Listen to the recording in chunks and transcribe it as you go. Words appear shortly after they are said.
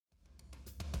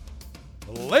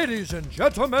Ladies and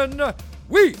gentlemen,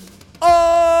 we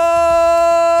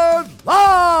are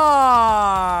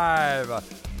live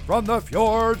from the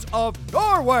fjords of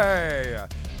Norway.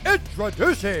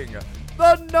 Introducing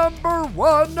the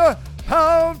 #1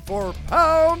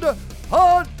 pound-for-pound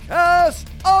podcast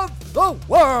of the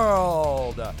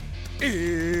world. It's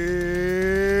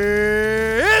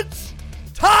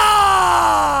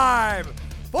time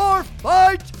for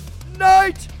Fight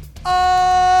Night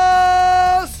Oslo!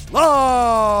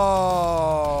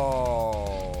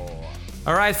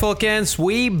 Alright, folkens,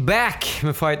 we back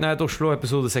med Fight Night Oslo,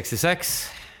 episode 66.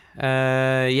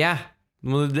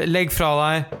 Legg fra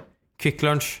deg Quick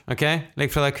Lunch, ok?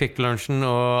 Legg fra deg Quick Lunchen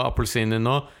og appelsinen din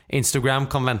nå. Instagram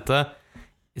kan vente.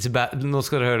 Nå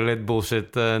skal dere høre litt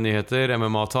bullshit-nyheter,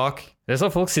 MMA-talk. Det er så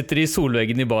folk sitter i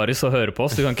solveggen i baris og hører på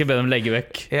oss. Du kan ikke be dem legge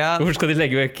vekk. Ja. Hvorfor skal de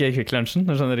legge vekk Quick Lunchen?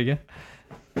 Jeg skjønner ikke.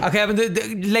 Ok, men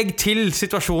legg til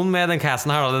situasjonen med den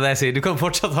casten her, da, det er det jeg sier. Du kan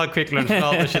fortsatt ha Quick Lunch og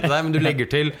alt det shit der, men du legger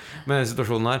til med den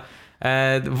situasjonen her.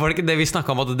 Var det ikke det vi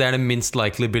snakket om, at det er det minst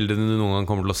likely bildet du noen gang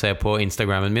kommer til å se på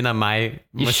Instagrammen min, er meg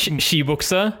I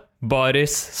skibukse,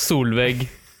 baris, solvegg,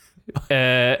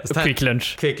 Quick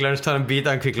Lunch. Quick Lunch, tar en bit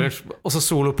av en Quick Lunch, og så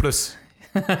solo pluss.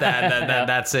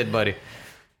 That's it, buddy.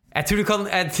 Jeg tror du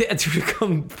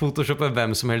kan photoshoppe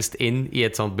hvem som helst inn i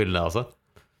et sånt bilde, altså.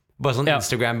 Bare sånn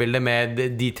Instagram-bilde med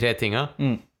de tre tinga.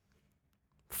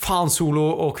 Faen, solo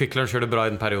og Quick Lunch gjør det bra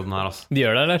i den perioden her, altså. De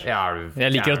gjør det, eller? Ja,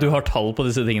 jeg liker at du har tall på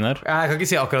disse tingene her. Jeg kan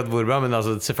ikke si akkurat hvor bra, men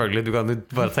altså, selvfølgelig, du kan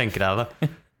bare tenke deg det.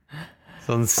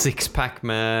 Sånn six-pack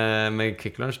med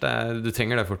Quick Lunch, du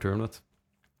trenger det for turen, vet du.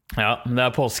 Ja, det er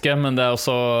påske, men det er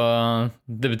også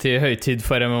det betyr høytid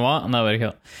for MMA. Nei, det var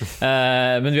ikke det.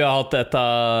 Men vi har hatt et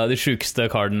av de sykeste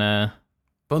kardene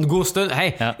på en god stund.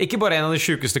 Hei, ikke bare en av de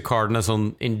sykeste cardene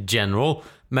sånn in general,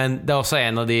 men det er også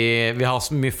en av de. Vi har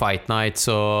så mye Fight Nights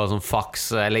og sånn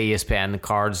Fox eller ESPN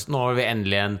cards. Nå har vi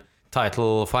endelig en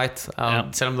title fight,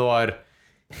 selv om det var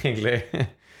egentlig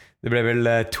det ble vel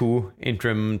 2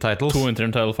 interim titles. 2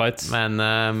 interim title fights.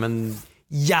 Men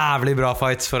jævlig bra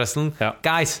fights, forresten.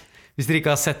 Guys, hvis dere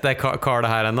ikke har sett det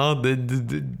cardet her ennå,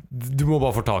 du må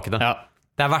bare få tak i det.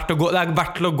 Det er verdt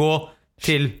til å gå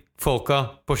til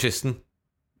folka på kysten.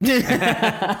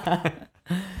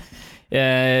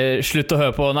 Slutt å høre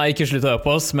på. Nei, ikke slutt å høre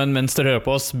på oss, men mens dere hører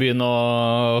på oss, begynn å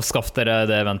skaffe dere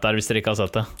det eventet her hvis dere ikke har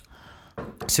sett det.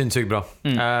 Sinnssykt bra.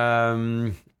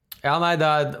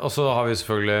 Og så har vi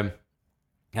selvfølgelig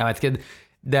jeg vet ikke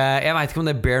om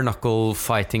det bare knuckle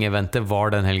fighting eventet var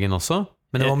den helgen også.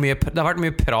 Men det har vært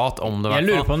mye prat om det. Jeg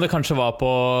lurer på om det kanskje var på.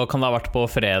 Kan det ha vært på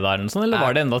fredag eller noe sånt, eller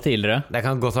var det enda tidligere? Det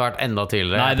kan godt ha vært enda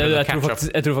tidligere. Nei, jeg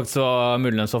tror faktisk det var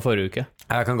muligens var forrige uke.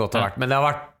 Det kan godt ha vært. Men det har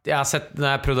vært. Jeg har sett,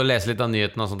 når jeg prøvde å lese litt av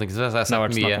nyhetene og sånt, så jeg har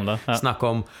sett mye snakk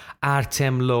om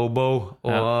Artem Lobo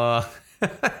og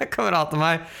kameraten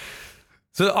meg.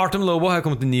 Så Artem Lobo har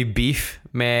kommet en ny beef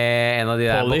med en av de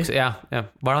der Hva er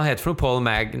det han heter for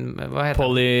noe?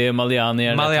 Polly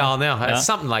Maliani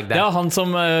something like that. Det er han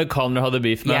som Conor hadde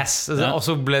beef med. Yes, og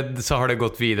så har det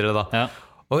gått videre da.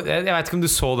 Og jeg vet ikke om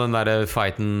du så den der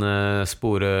fighten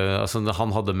sporet altså,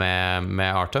 han hadde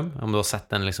med Artem. Om du har sett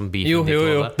den liksom beefen. Jo.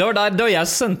 Det var jeg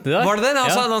som sendte det der. Var det den?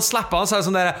 Altså, han slappet han, så er det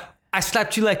sånn der I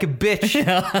slapped you like a bitch.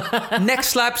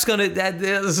 Next slap's gonna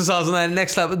så sa han sånn der,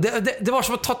 next slap det var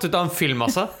som å tatt ut av en film,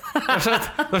 altså.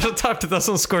 Det var så tatt ut av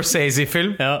sånn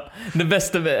Scorsese-film. Det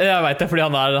beste, jeg vet det, fordi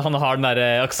han har den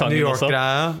der aksangen også.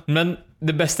 Men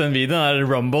det beste den videoen er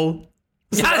Rumble.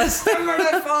 Ja, det stemmer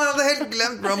det! Faen, jeg hadde helt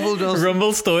glemt Rumble Johnson.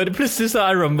 Rumble står, plutselig så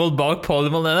er Rumble bak Paul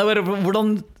Malene.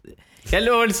 Hvordan jeg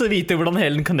vil liksom vite hvordan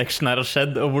hele den connection her har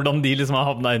skjedd, og hvordan de liksom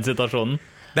har havnet i den situasjonen.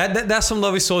 Det er som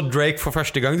da vi så Drake for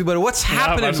første gang. Du bare, what's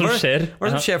happening? Hva er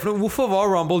det som skjer for noe? Hvorfor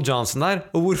var Rumble Johnson der?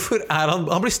 Og hvorfor er han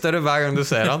blir større hver gang du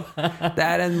ser han. Det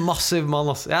er en massiv mann,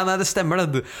 altså. Ja, nei, det stemmer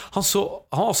det. Han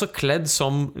var også kledd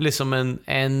som liksom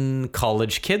en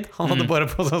college kid. Han hadde bare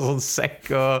på seg en sånn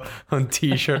sekk og en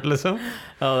t-shirt, liksom.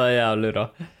 Ja, det er jævlig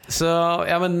bra. Så,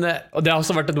 men og det har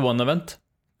også vært et one-event.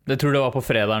 Jeg tror det var på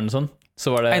fredag eller sånn. Så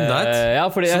var det, enda et? Ja,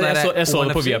 fordi jeg så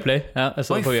det på Viaplay.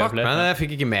 Men jeg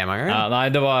fikk ikke med meg engang.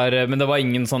 Nei, men det var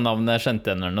ingen sånn navn jeg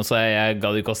kjente igjen, så jeg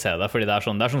gadd ikke å se det. Fordi det er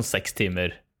sånn 6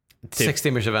 timer. 6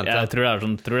 timers event. Jeg tror det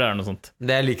er noe sånt.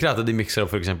 Det jeg liker at de mikser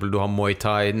opp, for eksempel. Du har Muay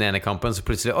Thai i den ene kampen, så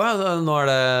plutselig nå er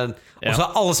det. Og så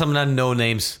er alle sammen er no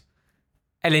names.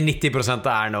 Eller 90%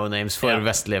 er no names for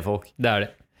vestlige folk. Det er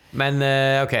det. Men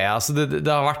ok, altså det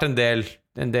har vært en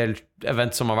del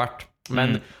event som har vært.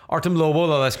 Men Artem Lobo,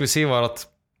 da det jeg skulle si, var at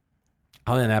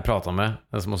han ene jeg pratet med,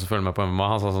 den som også følger med på MMA,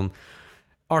 han sa sånn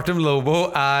Artem Lobo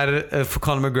for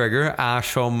Conor McGregor er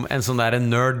som en sånn der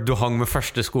nerd du hang med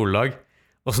første skolelag.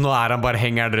 og så nå han bare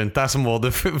hengeren rundt deg, så må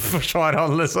du forsvare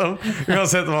han liksom.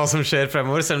 Uansett hva som skjer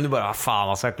fremover, selv om du bare,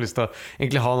 faen altså, jeg har ikke lyst til å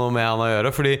egentlig ha noe med han å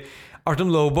gjøre. Fordi Artem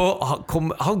Lobo,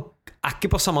 han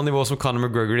ikke på samme nivå som Conor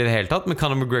McGregor i det hele tatt, men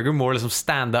Conor McGregor må liksom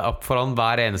stande up for han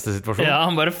hver eneste situasjon. Ja,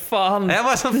 han bare, faen. Jeg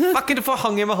bare sånn, fuck, du får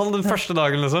hange med han den første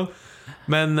dagen liksom.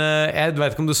 Men jeg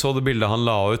vet ikke om du så det bildet han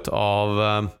la ut av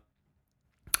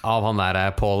han der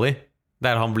Paulie,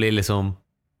 der han blir liksom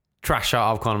trasha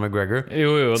av Conor McGregor.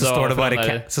 Jo, så står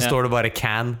det bare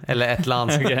can eller et eller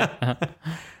annet. Okay.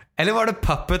 Eller var det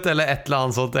puppet eller et eller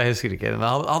annet sånt, jeg husker ikke.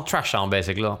 Men han trasha han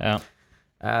basically da.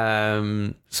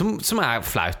 Som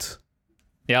flaut.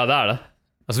 Ja, det det.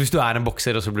 Altså hvis du en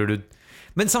bokser og så blir du.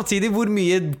 Men samtidig, hvor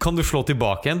mye kan du slå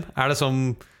tilbake igjen? Det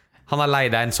som han har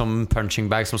leid deg en som punching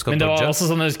bag som skal dodge? Men det var også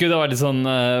sånn, jeg husker det var litt sånn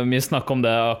mye snakk om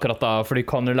det akkurat da, fordi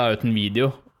Conor la ut en video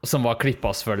som var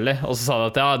klippet selvfølgelig, og så sa de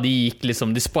at ja, de gikk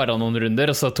liksom, de sparret noen runder,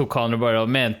 og så tok Conor bare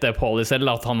og mente Paulie selv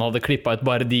at han hadde klippet ut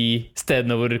bare de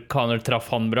stedene hvor Conor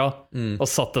traff han bra, og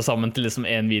satt det sammen til liksom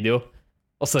en video,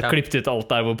 og så klippet ut alt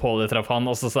der hvor Paulie traff han,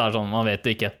 og så det sånn, man vet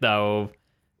det ikke, det jo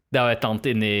et eller annet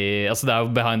inni, altså det jo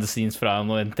behind the scenes fra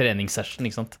en treningssession,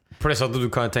 ikke sant? Pluss at du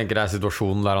kan tenke deg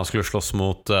situasjonen der han skulle slåss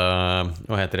mot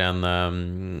hva heter det igjen,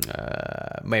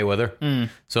 Mayweather.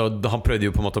 Så han prøvde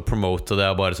jo på en måte å promote det,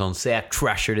 bare sånn, se jeg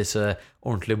trasher disse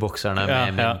ordentlige bokserne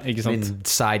med min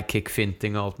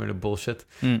sidekick-finting og alt mulig bullshit.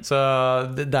 Så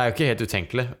det jo ikke helt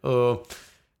utenkelig. Og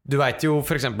du vet jo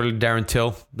for eksempel Darren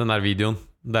Till, den der videoen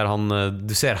der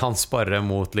du ser han sparre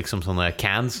mot liksom sånne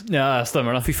cans. Ja,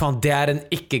 stemmer det. Fy faen, det en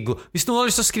ikke hvis noen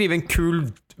har lyst til å skrive en kul,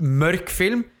 mørk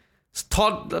film, så ta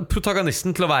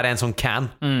protagonisten til å være en sånn can.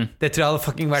 Det tror jeg hadde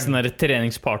fucking vært sånn der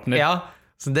treningspartner. Ja,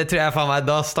 så det tror jeg faen meg.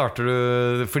 Da starter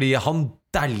du, fordi han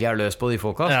dælger løs på de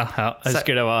folka. Ja, jeg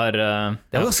husker det var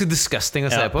det var ganske disgusting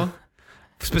å se på.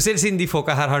 Spesielt siden de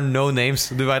folka her har no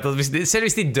names. Du vet at selv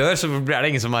hvis de dør, så blir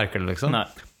det ingen som merker det liksom. Nei.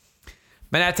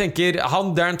 Men jeg tenker,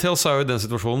 Darren Till sa jo i den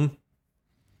situasjonen,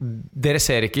 dere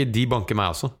ser ikke, de banker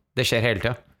meg også. Det skjer hele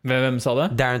tiden. Hvem sa det?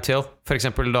 Darren Till, for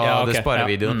eksempel da det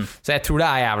sparevideoen. Så jeg tror det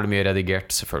jævlig mye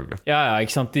redigert, selvfølgelig. Ja,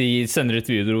 ikke sant, de sender ut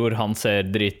videoer hvor han ser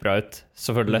dritbra ut,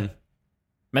 selvfølgelig.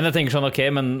 Men jeg tenker sånn, ok,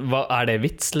 men hva det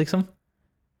vits, liksom?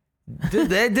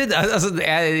 Altså,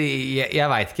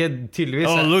 jeg vet ikke, tydeligvis.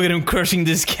 Oh, look at him crushing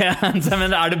this can.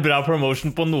 Men det bra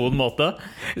promotion på noen måte?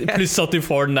 Pluss at du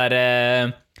får den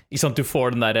der... Ikke sant, du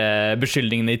får den der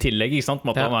beskyldningen i tillegg, ikke sant?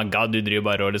 Oh my god, du driver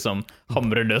bare og liksom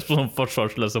hamrer løs på sånne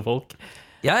forsvarsløse folk.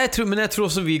 Ja, men jeg tror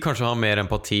også vi kanskje har mer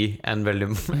empati enn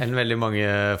veldig mange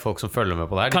folk som følger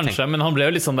med på det her. Kanskje, men han ble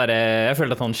jo litt sånn der, jeg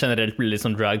følte at han generelt ble litt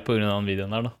sånn drag på grunn av den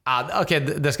videoen der da. Ja, ok,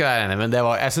 det skal jeg være enig, men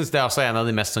jeg synes det også en av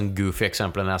de mest sånn goofy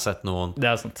eksemplene jeg har sett noen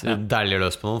sant, deilig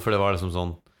løs på noen, for det var liksom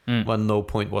sånn var no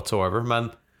point whatsoever,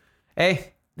 men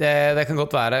det kan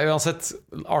godt være. Uansett,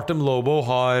 Artem Lobo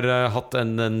har hatt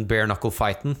en bare knuckle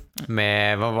fighten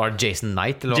med, hva var det, Jason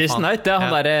Knight? Jason Knight, ja,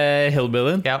 han der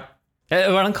hillbillyen. Ja.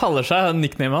 Hva han kaller seg,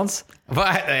 nickname hans?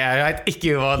 Jeg vet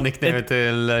ikke hva nickname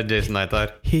til Jason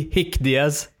Knight Hick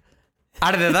Diaz.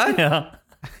 Det der? Ja.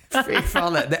 Fy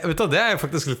faen, vet du, det jo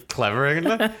faktisk litt clever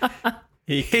egentlig.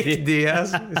 Hick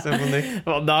Diaz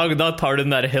da tar du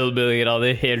den der hillbilly-gradi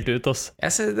helt ut oss.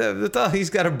 Jeg ser det, vet du, he's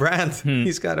got a brand.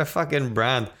 He's got a fucking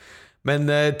brand. Men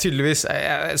tydeligvis,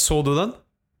 så du den?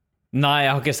 Nei,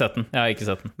 jeg har ikke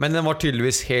sett den. Men den var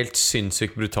tydeligvis helt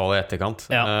sinnssykt brutal i etterkant.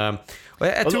 Ja.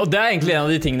 Og det egentlig en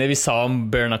av de tingene vi sa om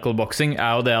bare knuckle boxing,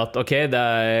 jo det at ok, det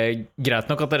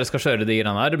greit nok at dere skal kjøre de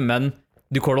greiene her, men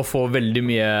du kommer til å få veldig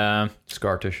mye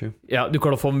scar tissue. Ja, du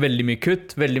kommer til å få veldig mye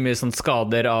kutt, veldig mye sånn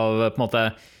skader av på en måte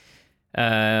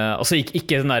altså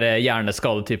ikke den der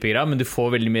hjerneskadetype greier, men du får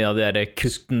veldig mye av de der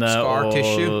kuttene scar og,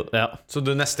 tissue. Ja. Så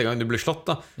neste gang du blir slått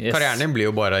da, karrieren din blir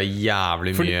jo bare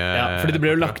jævlig mye. Fordi det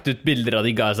blir jo lagt ut bilder av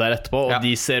de guys her etterpå, og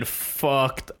de ser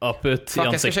fucked up ut i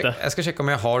ansiktet. Jeg skal sjekke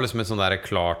om jeg har liksom en sånn der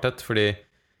klarthet, fordi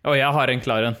jeg har en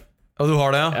klar en. Og du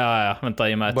har det, ja? Ja, vent da,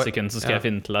 gi meg et sekund, så skal jeg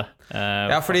finne til det.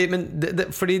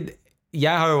 Fordi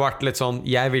jeg har jo vært litt sånn,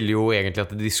 jeg ville jo egentlig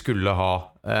at de skulle ha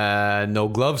no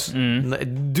gloves.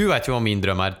 Du vet jo hva min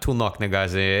drøm 2 nakne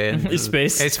guys i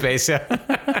space. I space, ja.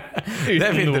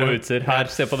 Uten noe utstyr.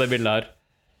 Her, se på det bildet her.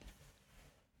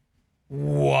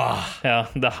 Wow. Ja,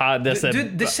 det ser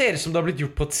ut som det har blitt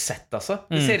gjort på et sett, altså.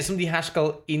 Det ser ut som de her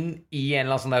skal inn i en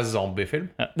eller annen sånn der zombiefilm.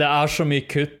 Ja, det så mye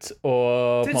kutt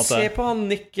og på en måte. Se på han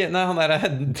Nick, nei, han der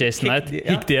Jason Knight,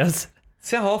 Hick Diaz.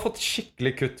 Se, han har fått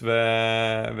skikkelig kutt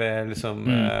ved liksom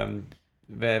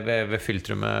ved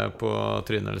filtrumet på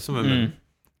trynet liksom.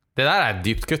 Det der et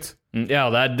dypt kutt. Ja,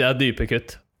 det er dype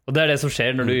kutt. Og det det som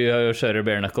skjer når du kjører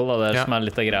bare knuckle, det som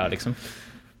litt av greia liksom.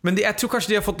 Men jeg tror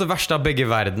kanskje de har fått det verste av begge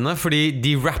verdenene, fordi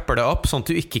de rapper det opp sånn at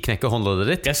du ikke knekker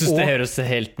håndleddet ditt. Jeg synes det høres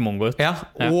helt mongo ut. Ja,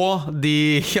 og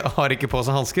de har ikke på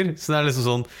seg hansker. Så det er liksom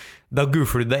sånn, da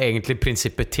goofer du det egentlig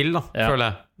prinsippet til, da, føler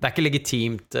jeg. Det er ikke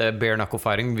legitimt bare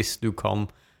knuckle-firing hvis du kan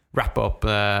rappe opp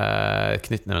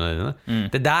knyttnevene dine.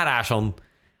 Det der er sånn,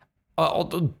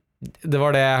 det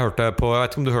var det jeg hørte på. Jeg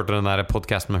vet ikke om du hørte den der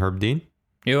podcasten med Herb Dean?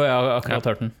 Jo, jeg har akkurat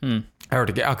hørt den. Jeg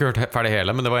har ikke hørt ferdig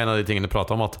hele, men det var en av de tingene de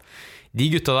pratet om, at de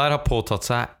gutta der har påtatt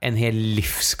seg en hel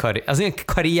livskarriere, altså en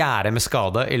karriere med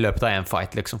skade i løpet av en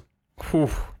fight, liksom.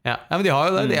 Ja, men de har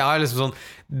jo det. De har liksom sånn,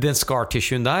 den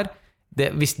scar-tissuen der,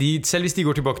 selv hvis de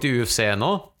går tilbake til UFC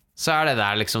nå, så er det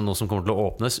der liksom noe som kommer til å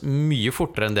åpnes mye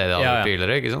fortere enn det de hadde gjort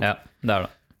tidligere, ikke sant? Ja, det er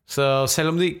det. Så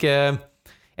selv om de ikke...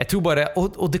 Jeg tror bare,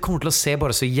 og det kommer til å se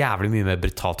bare så jævlig mye mer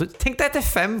brutalt ut. Tenk deg etter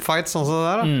 5 fights sånn som det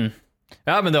der da.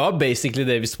 Ja, men det var basically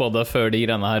det vi spådde før de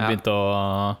greiene her begynte å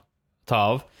ta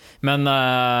av. Men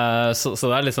så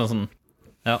det er liksom sånn.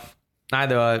 Ja. Nei,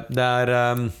 det er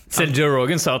selv Joe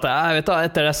Rogan sa at vet du,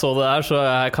 etter jeg så det der, så har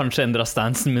jeg kanskje endret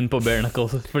stansen min på bare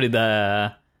knuckle, fordi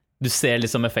du ser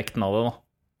liksom effekten av det nå.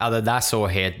 Ja, det der så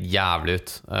helt jævlig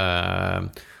ut.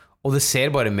 Og det ser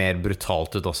bare mer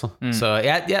brutalt ut også. Så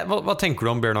hva tenker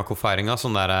du om bare knuckle-feiringa?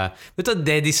 Sånn der, vet du,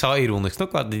 det de sa ironisk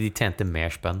nok var at de tjente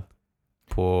mer spenn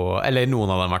på, eller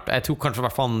noen av dem vært. Jeg tror kanskje i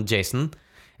hvert fall Jason.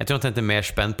 Jeg tror han tjente mer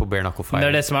spenn på bare knuckle-feiring.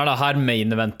 Det er det som er da, her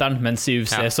main-eventeren, mens i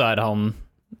UFC så er han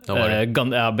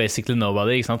basically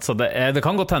nobody, ikke sant? Så det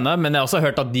kan godt hende, men jeg har også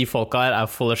hørt at de folka her er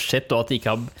full of shit, og at det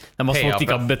er masse folk de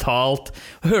ikke har betalt.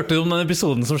 Hørte du om den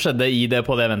episoden som skjedde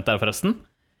på det eventet her forresten?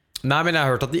 Nei, men jeg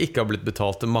har hørt at de ikke har blitt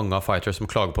betalt. Mange av fighters som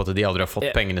klager på at de aldri har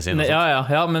fått pengene sine.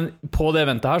 Ja, men på det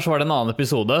eventet her så var det en annen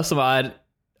episode som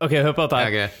ok, hør på dette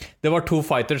her. Det var 2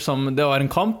 fighters det var en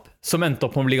kamp som endte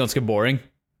opp med å bli ganske boring.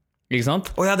 Ikke sant?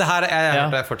 Ja, det her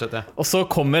jeg fortsetter. Og så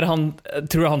kommer han,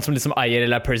 tror jeg han som liksom eier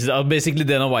eller president, basically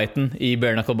Dana Whiten i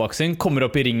bare knuckle boxing, kommer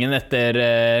opp i ringen etter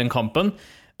kampen,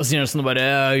 og sier sånn bare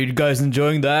you guys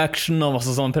enjoying the action, og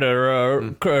masse sånn, prøver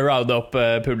å rowde opp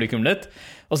publikum litt.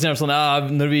 Og så sier han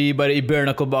sånn, når vi bare i bare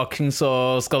knuckle boxing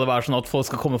så skal det være sånn at folk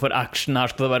skal komme for action,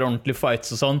 her skal det være ordentlig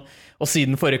fights og sånn. Og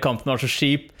siden forrige kampen var så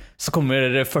kjip, så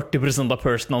kommer 40% av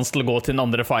personen hans til å gå til den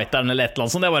andre fighteren eller et eller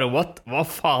annet sånt. Jeg bare, what? Hva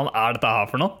faen er dette her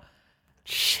for noe?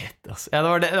 Shit, altså. Ja,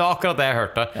 det var akkurat det jeg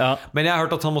hørte. Men jeg har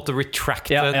hørt at han måtte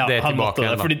retracte det tilbake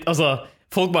igjen. Fordi, altså,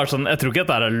 folk bare sånn, jeg tror ikke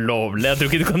at det er lovlig. Jeg tror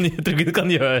ikke du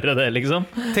kan gjøre det, liksom.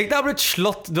 Tenk deg, har blitt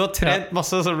slått. Du har trent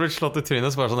masse, så har du blitt slått i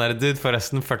trynet. Så bare sånn, dude,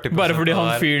 forresten 40% bare fordi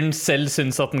han fyren selv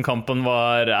synes at den kampen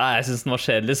var jeg synes den var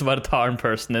kjedelig, så bare tar en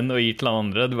person inn og gir til han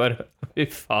andre. Du bare,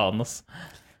 fy faen, ass.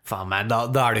 Faen meg, da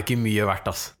er det ikke mye verdt,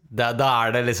 ass. Da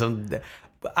er det liksom...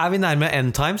 Er vi nærme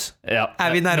end times? Ja.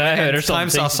 Er vi nærme end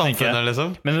times av samfunnet,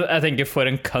 liksom? Men jeg tenker for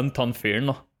en kønt han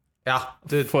fyren, da. Ja,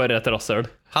 dude. For et rasshøl.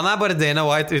 Han er bare Dana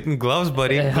White uten gloves,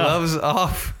 buddy. Gloves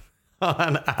off.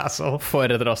 Han er asshole. For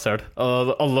et rasshøl.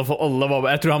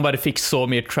 Jeg tror han bare fikk så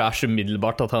mye trash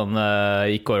umiddelbart at han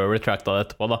gikk over og retracta det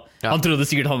etterpå, da. Han trodde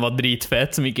sikkert han var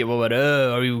dritfet, som ikke var bare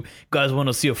are you guys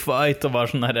wanna see a fight? Og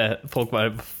bare sånn der, folk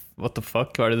bare what the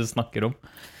fuck, hva er det du snakker om?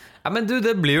 Ja, men du,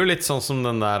 det blir jo litt sånn som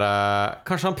den der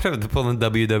kanskje han prøvde på den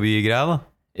WWE-greia, da.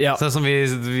 Ja. Sånn som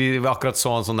vi akkurat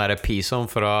så en sånn der piece om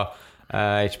fra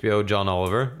HBO John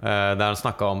Oliver, der han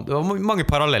snakket om det var mange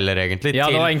paralleller egentlig. Ja,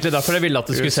 det var egentlig derfor jeg ville at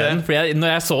du skulle se den. For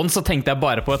når jeg så den, så tenkte jeg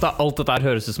bare på at alt dette her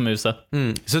høres ut som UFC.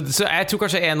 Så jeg tror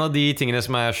kanskje en av de tingene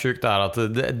som er sjukt er at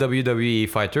WWE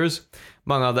fighters,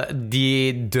 mange av de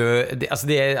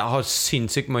har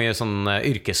sinnssykt mye sånn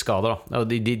yrkesskader da.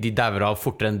 Og de dauer av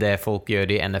fortere enn det folk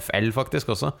gjør i NFL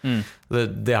faktisk også.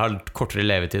 Det har kortere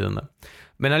levetid enn det.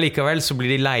 Men allikevel så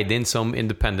blir de leid inn som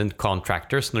independent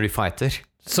contractors når de fighter.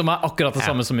 Som er akkurat det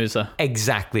samme som UFC.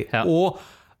 Exactly. Og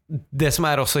det som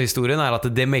er også historien er at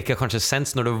det maker kanskje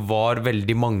sens når det var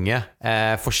veldig mange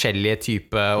forskjellige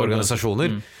typer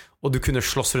organisasjoner, og du kunne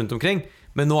slåss rundt omkring.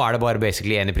 Men nå er det bare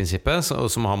basically en i prinsippet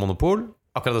som har monopol,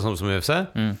 akkurat det samme som UFC.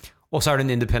 Og så er du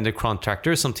en independent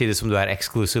contractor, samtidig som du er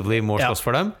exclusively må slåss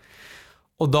for dem.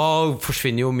 Og da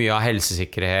forsvinner jo mye av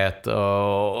helsesikkerhet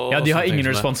og de har ingen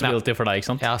responsibility for deg, ikke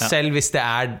sant? Ja, selv hvis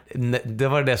det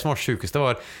var det som var sykeste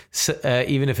var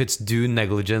even if it's due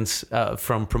negligence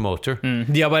from promoter.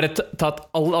 De har bare tatt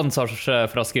all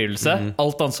ansvarsfraskrivelse,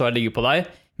 alt ansvar ligger på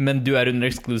deg, men du er under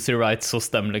exclusive rights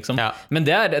hos dem, liksom. Men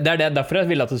det er derfor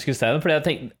jeg ville at du skulle se den, fordi jeg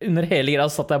tenkte, under hele greia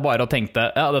satt jeg bare og tenkte,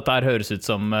 dette her høres ut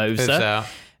som UFC.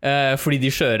 Fordi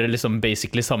de kjører liksom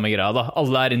basically samme greia da.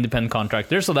 Alle er independent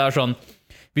contractors, så det er sånn,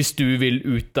 hvis du vil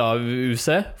ut av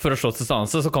UFC for å slå til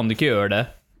stanse, så kan du ikke gjøre det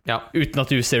uten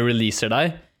at UFC releaser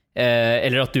deg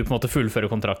eller at du på en måte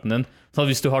fullfører kontrakten din. Så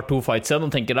hvis du har 2 fights igjen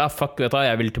og tenker fuck, vet du,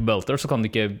 jeg vil til Bellator, så kan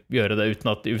du ikke gjøre det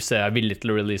uten at UFC er villig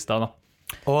til å release deg da.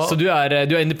 Så du er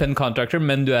independent contractor,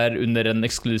 men du er under en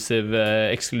eksklusiv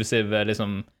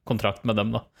liksom, kontrakt med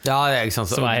dem da. Ja, det er ikke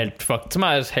sant. Som er helt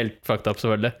fucked up,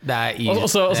 selvfølgelig. Og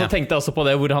så tenkte jeg også på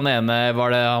det hvor han ene,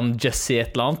 var det han Jesse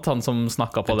et eller annet, han som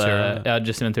snakket på Ventura. det. Ja,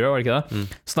 Jesse Ventura, var det ikke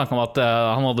det? Snakket om at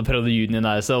han hadde prøvd å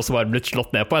unionize og så var det blitt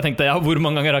slått ned på. Jeg tenkte, hvor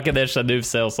mange ganger har ikke det skjedd i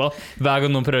UFC også? Hver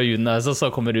gang noen prøver å unionize,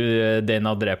 så kommer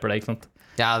Dana og dreper deg, ikke sant?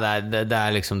 Ja, det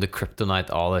er liksom the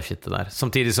kryptonite, all det shitet der.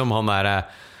 Samtidig som han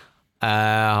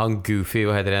han Goofy,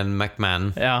 hva heter det,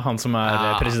 McMahon. Ja, han som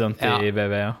er president i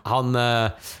WWE, ja. Han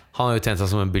har jo tjent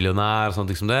seg som en billionær og sånt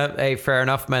liksom det. Hey, fair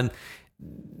enough, men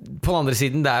på den andre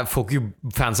siden,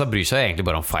 fansa bryr seg egentlig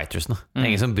bare om fightersne. Det er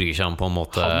ingen som bryr seg om på en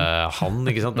måte han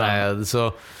ikke sant?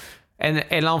 Så en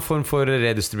eller annen form for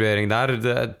redistribuering der,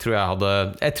 det tror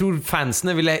jeg tror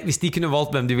fansene ville, hvis de kunne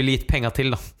valgt hvem de ville gitt penger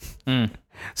til da,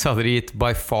 så hadde de gitt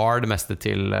by far det meste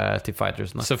til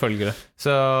fightersne. Selvfølgelig.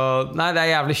 Så nei, det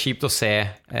er jævlig kjipt å se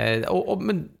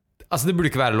men altså det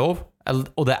burde ikke være lov,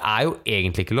 og det er jo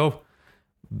egentlig ikke lov.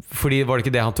 Fordi var det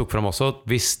ikke det han tok frem også?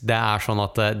 Hvis det er sånn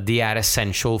at de er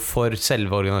essential for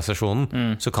selve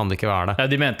organisasjonen, så kan det ikke være det.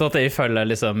 Ja, de mente at det ifølge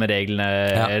liksom,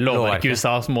 reglene, lovverket i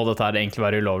USA, så må dette egentlig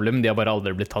være ulovlig, men de har bare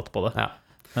aldri blitt tatt på det. Ja.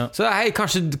 Så hei,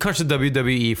 kanskje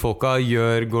WWE-folka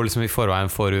går liksom i forveien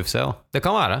for UFC da. Det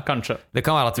kan være. Kanskje. Det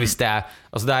kan være at hvis det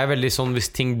er veldig sånn, hvis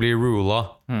ting blir rula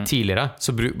tidligere,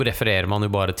 så refererer man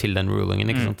jo bare til den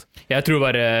rulingen, ikke sant? Jeg tror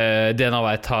bare Dana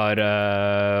White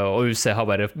og UFC har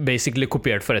bare basically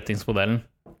kopiert forretningsmodellen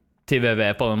til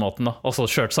WWE på den måten da. Og så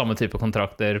kjørt samme type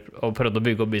kontrakter og prøvd å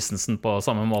bygge opp businessen på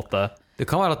samme måte. Det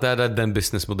kan være at det er den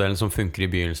businessmodellen som funker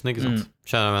i begynnelsen, ikke sant?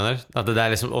 Skjønner du hva jeg mener? At det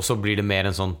er liksom, og så blir det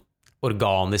mer en sånn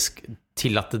organisk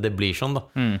til at det blir sånn da.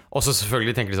 Og så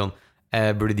selvfølgelig tenker de sånn,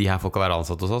 burde de her folka være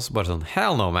ansatt hos oss? Bare sånn,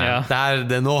 hell no man,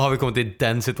 nå har vi kommet i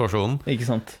den situasjonen. Ikke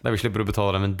sant? Der vi slipper å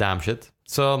betale dem en damn shit.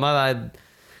 Så nei,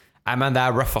 det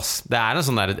er rough ass. Det er en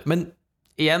sånn der, men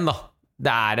igjen da, det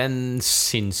er en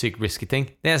sinnssykt risky ting.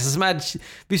 Det eneste som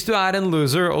hvis du er en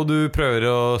loser og du prøver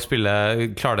å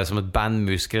klare det som et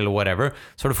bandmusiker eller whatever,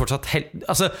 så har du fortsatt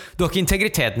altså, du har ikke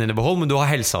integriteten din i behold, men du har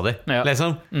helsa di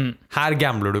liksom. Her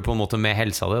gambler du på en måte med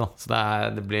helsa di da. Så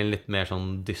det blir en litt mer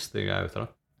sånn dyster greie ut av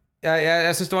det.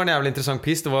 Jeg synes det var en jævlig interessant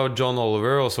piece. Det var John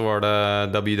Oliver, og så var det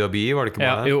WWE, var det ikke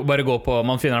bare det? Jo, bare gå på,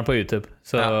 man finner den på YouTube.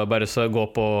 Så bare så gå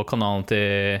på kanalen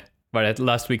til, hva er det,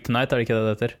 Last Week Tonight, er det ikke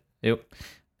det heter? Jo.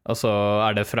 Og så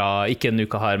det fra, ikke en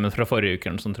uke her, men fra forrige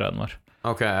uken, som tror jeg den var.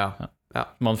 Ok, ja.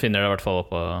 Man finner det i hvert fall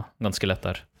på ganske lett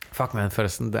der. Fuck man,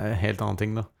 forresten, det er en helt annen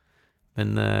ting da.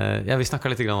 Men vi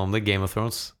snakket litt om det, Game of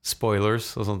Thrones,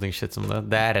 spoilers og sånne ting, shit som det.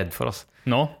 Det er jeg redd for, ass.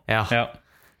 Nå? Ja.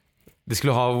 De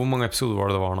skulle ha, hvor mange episoder var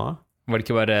det nå? Var det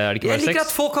ikke bare 6? Jeg liker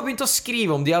at folk har begynt å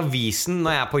skrive om det i avisen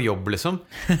når jeg er på jobb, liksom.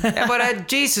 Jeg bare,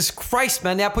 Jesus Christ,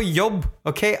 man, jeg er på jobb,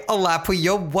 ok? Alle er på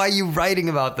jobb, why are you writing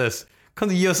about this? Kan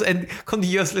du gi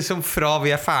oss liksom fra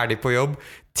vi er ferdig på jobb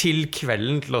til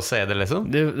kvelden til å se det,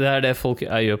 liksom? Det er det folk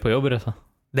gjør på jobb, rett og slett.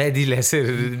 De leser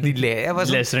en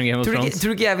Game of Thrones.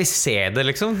 Tror ikke jeg vil se det,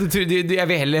 liksom. Jeg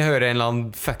vil heller høre en eller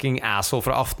annen fucking asshole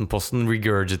fra Aftenposten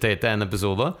regurgitate en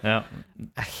episode. Ja.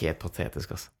 Det er helt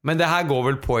patetisk, altså. Men det her går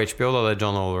vel på HBO da, det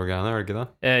John Oliver-greiene, er det ikke det?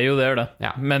 Jo, det gjør det.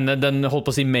 Ja. Men den holdt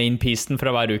på å si main-piecen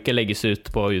fra hver uke legges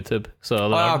ut på YouTube. Så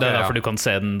det er derfor du kan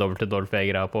se den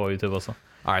dobbelt-greia på YouTube også.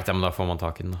 Alright, men da får man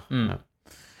tak i den da.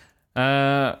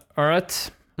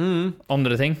 Alright.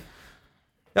 Andre ting?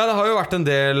 Ja, det har jo vært en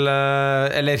del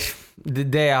eller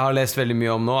det jeg har lest veldig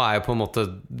mye om nå er jo på en måte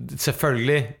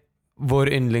selvfølgelig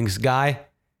vår yndlingsguy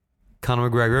Conor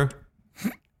McGregor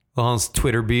og hans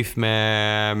Twitter-beef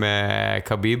med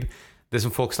Khabib. Det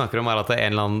som folk snakker om er at det er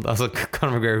en eller annen, altså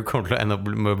Conor McGregor kommer til å ende opp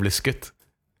med å bli skutt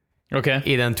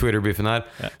i den Twitter-beefen her.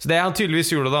 Så det han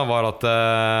tydeligvis gjorde da var at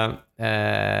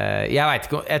jeg vet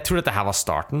ikke, jeg tror dette her var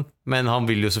starten, men han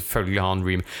vil jo selvfølgelig ha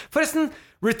en forresten,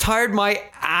 retired my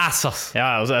ass, ass.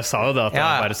 Ja, altså jeg sa jo det at det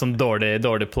var bare sånn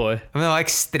dårlig ploy. Men det var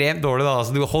ekstremt dårlig da,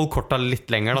 altså du holdt korta litt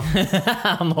lenger da.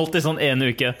 Han holdt i sånn en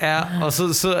uke. Ja, altså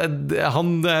så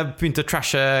han begynte å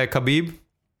trashe Khabib.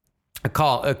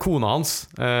 Kona hans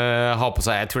har på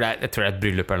seg, jeg tror det er et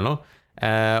bryllup eller noe.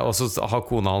 Og så har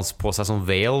kona hans på seg sånn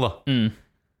veil da.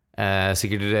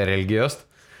 Sikkert religiøst.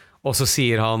 Og så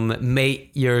sier han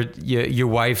 "May your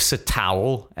wife's a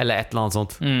towel", eller et eller annet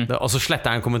sånt. Og så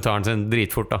sletter han kommentaren sin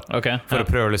dritfort da, for å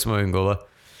prøve liksom å unngå det.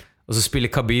 Og så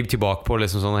spiller Khabib tilbake på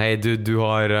liksom sånn "Hei, du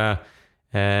har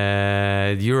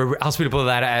han spiller på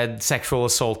det der sexual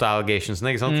assault allegations,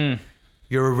 ikke sant?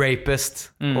 You're a rapist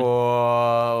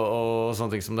og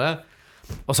sånne ting som det.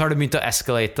 Og så har det begynt å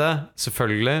escalate,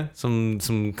 selvfølgelig,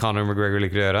 som Conor McGregor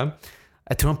liker å gjøre.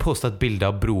 Jeg tror han postet et bilde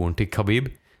av broren til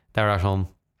Khabib, der det sånn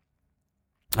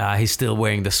he's still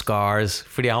wearing the scars,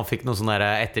 fordi han fikk noe sånn der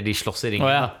etter de slåss i ringen.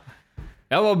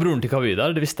 Ja, var broren til Khabib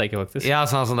der? Det visste jeg ikke faktisk. Ja,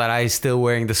 sånn der, he's still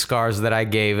wearing the scars that I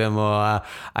gave him, og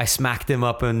I smacked him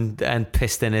up and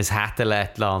pissed in his hat, eller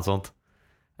et eller annet sånt.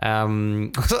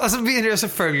 Så begynner det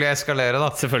selvfølgelig å eskalere, da.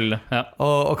 Selvfølgelig, ja.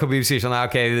 Og Khabib sier sånn,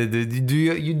 ok,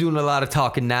 you doing a lot of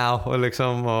talking now, og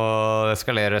liksom, og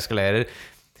eskalerer.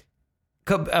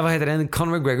 Hva heter det?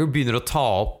 Conor McGregor begynner å ta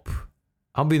opp,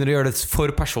 han begynner å gjøre det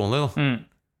for personlig, da.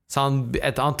 Så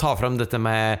han tar frem dette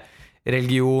med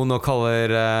religion og kaller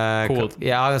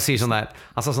ja, han sier sånn der.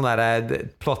 Han sa sånn der,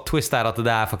 plot twist er at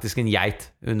det er faktisk en geit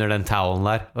under den towelen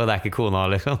der, og det er ikke kona,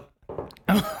 liksom.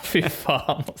 Fy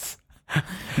faen, altså.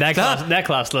 Det er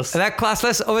classless. Det er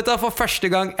classless, og vet du, for første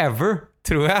gang ever,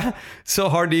 tror jeg, så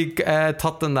har de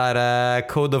tatt den der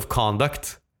Code of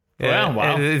Conduct. Wow.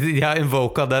 De har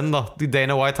invoka den, da.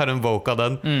 Dana White har invoka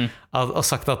den og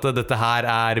sagt at dette her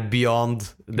er beyond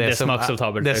det som er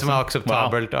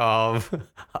akseptabelt av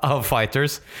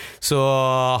fighters. Så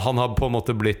han har på en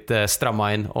måte blitt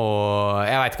strammet inn, og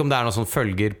jeg vet ikke om det er noen sånn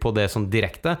følger på det sånn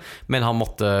direkte, men han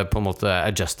måtte på en måte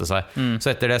adjuste seg.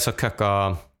 Så etter det så køkka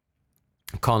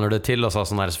Conor det til og sa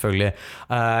sånn her, selvfølgelig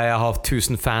jeg har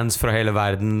 1000 fans fra hele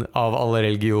verden av alle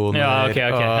religioner. Ja, ok.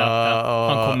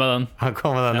 Han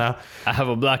kom med den, ja. I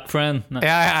have a black friend. I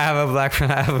have a black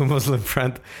friend, I have a Muslim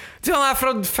friend. Han er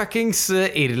fra fuckings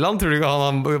Irland. Tror du ikke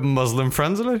han har Muslim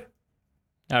friends, eller?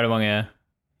 Er det mange?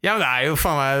 Ja, men det er jo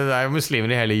faen meg, det er jo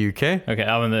muslimer i hele UK. Ok,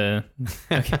 ja, men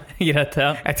det greit,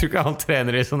 ja. Jeg tror ikke han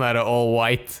trener i sånn der all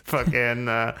white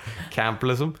fucking camp,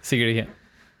 liksom. Sikkert ikke.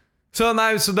 Så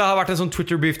det har vært en sånn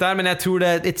Twitter-beef der, men jeg tror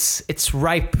det it's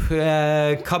ripe.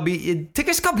 Tenk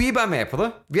hvis Khabib er med på det.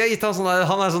 Vi har gitt han sånn der,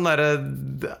 han er sånn der,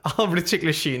 han har blitt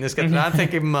skikkelig kynisk etter det. Jeg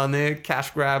tenker money,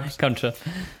 cash grabs. Kanskje.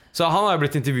 Så han har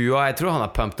blitt intervjuet, og jeg tror han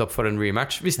er pumped up for en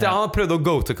rematch. Hvis han har prøvd å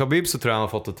go til Khabib, så tror jeg han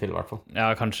har fått det til, i hvert fall.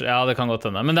 Ja, kanskje. Ja, det kan godt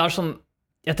hende. Men det er sånn,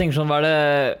 jeg tenker sånn,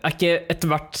 er ikke et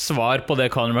hvert svar på det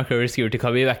Conor McGregor skriver til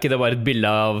Khabib, er ikke det bare et bilde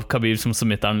av Khabib som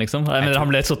submitteren, liksom? Jeg mener, han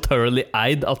ble så thoroughly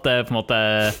eid at det på en måte...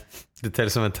 Det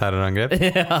teller som et terrorangrep?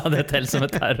 Ja, det teller som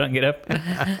et terrorangrep.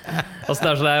 Altså,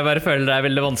 det er sånn, jeg bare føler det er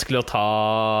veldig vanskelig å ta...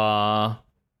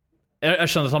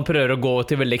 Jeg skjønner at han prøver å gå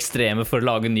til veldig ekstreme for å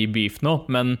lage en ny beef nå,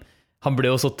 men han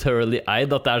ble jo så thoroughly eid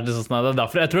at det er sånn, det er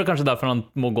derfor, jeg tror kanskje derfor han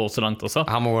må gå så langt også.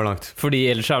 Han må gå langt. Fordi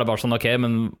ellers er det bare sånn, ok,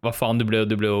 men hva faen,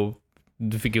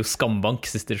 du fikk jo skambank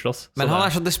sist de slåss. Men han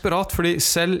er så desperat, fordi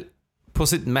selv på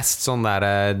sitt mest sånn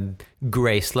der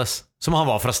graceless, som han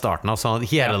var fra starten av, så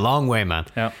he had a long way, man.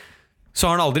 Ja. Så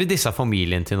har han aldri dissa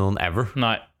familien til noen ever.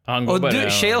 Nei, han går bare...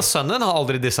 Og Chael Sonnen har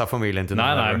aldri dissa familien til noen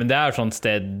ever. Nei, men det er sånn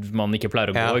sted man ikke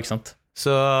pleier å gå, ikke sant?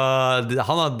 Så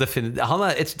han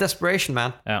er it's desperation,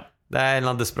 man. Ja. Det er en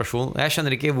eller annen desperasjon. Jeg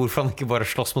skjønner ikke hvorfor han ikke bare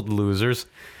slåss mot losers.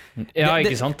 Ja,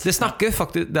 ikke sant? Det snakker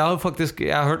faktisk,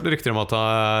 jeg har hørt rykter om at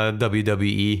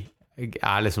WWE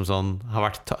er liksom sånn, har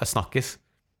vært snakkes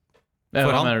for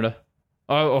han. Hva mener du?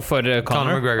 Og for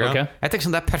Conor McGregor, okay. Jeg tenker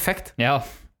sånn, det er perfekt. Ja.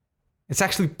 It's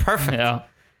actually perfect. Ja.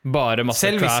 Bare masse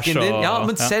selv trash og... Ja,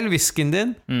 men selv whiskyen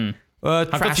din.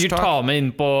 Han kan sikkert ta med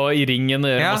inn i ringen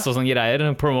og gjøre masse sånne greier.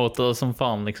 Promote som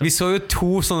faen, liksom. Vi så jo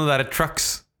 2 sånne der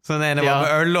trucks. Så den ene var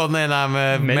med øl, og den ene er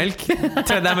med melk.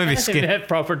 Tredje er med whisky.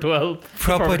 Proper 12.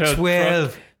 Proper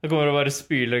 12. Det kommer å bare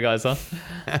spyle, guys.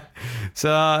 Så,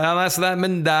 ja, nei, så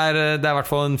men det er i hvert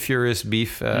fall en furious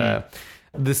beef.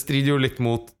 Det strider jo litt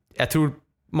mot... Jeg tror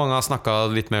mange har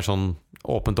snakket litt mer sånn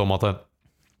åpent om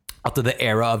at the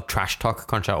era of trash talk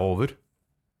kanskje er over.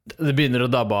 Det begynner å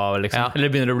dabbe av, liksom. Eller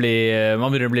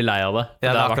man begynner å bli lei av det.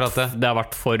 Ja, det har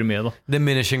vært for mye, da.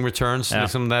 Diminishing returns.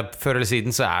 Liksom før eller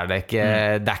siden så er det ikke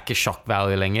det er ikke shock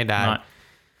value lenger. Det er,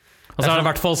 og så er det i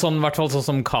hvert fall sånn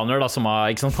som Conor, da,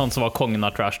 han som var kongen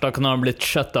av trash talk. Når han har blitt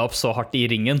shutta opp så hardt i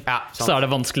ringen, så er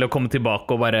det vanskelig å komme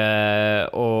tilbake og bare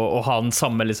og ha den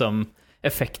samme liksom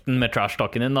effekten med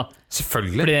trash-talken din, da.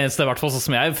 Selvfølgelig. Fordi det eneste, i hvert fall sånn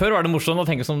som jeg før var det morsomt å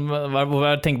tenke sånn, bare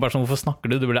sånn, hvorfor snakker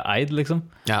du? Du ble eid, liksom.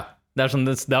 Ja. Det er sånn,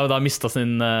 det har da mistet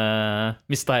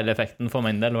hele effekten for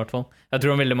min del, i hvert fall. Jeg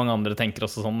tror veldig mange andre tenker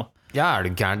også sånn, da. Ja, er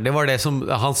du gæren? Det var det som,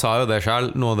 han sa jo det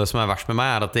selv. Noe av det som er verst med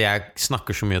meg er at jeg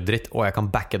snakker så mye dritt, og jeg kan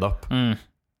backe det opp.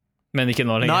 Men ikke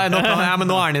nå lenger. Nei, men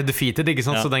nå er han jo defeated, ikke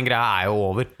sant? Så den greia er jo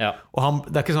over. Og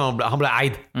det er ikke sånn, han ble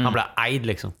eid. Han ble eid,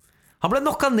 liksom. Han ble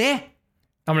knocka ned!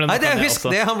 Nei, husk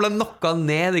det, han ble knocka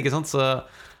ned, ikke sant? Så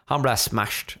han ble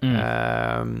smashed.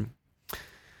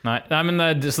 Nei,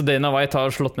 men så Dana White har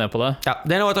slått ned på det. Ja,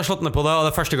 Dana White har slått ned på det, og det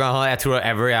er første gang jeg tror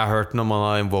jeg har hørt når man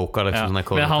har invoka liksom,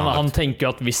 Men han tenker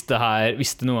jo at hvis det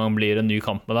noen gang blir en ny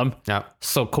kamp med dem,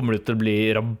 så kommer det til å bli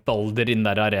rabalder inn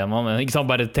der i arenaen. Ikke sant?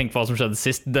 Bare tenk på hva som skjedde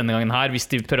sist. Denne gangen her, hvis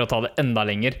de prøver å ta det enda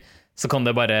lenger, så kan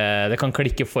det kan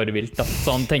klikke for vilt da.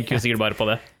 Så han tenker jo sikkert bare på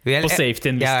det. På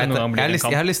safetyen hvis det noen gang blir en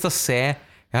kamp. Jeg har lyst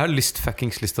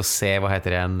til å se hva heter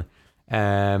det igjen,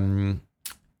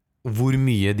 hvor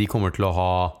mye de kommer til å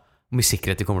ha, hvor mye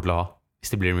sikkerhet de kommer til å ha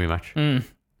hvis det blir en rematch.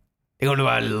 Det kommer til å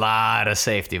være a lot of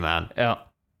safety, man. Ja,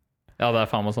 det er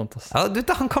faen meg sånt ass.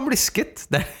 Han kan bli skutt.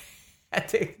 Det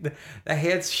er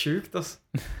helt sjukt ass.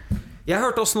 Jeg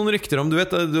hørte også noen rykter om, du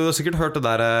har sikkert hørt det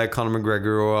der Conor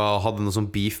McGregor og hadde noe sånn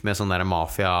beef med sånn der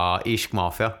irsk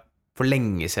mafia for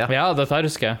lenge siden. Ja, dette her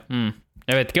husker jeg.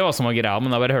 Jeg vet ikke hva som var greia,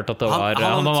 men jeg har bare hørt at det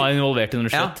han var involvert i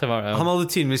noe shit. Han hadde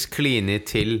tydeligvis klinet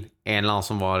til en eller annen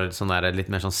som var sånn der,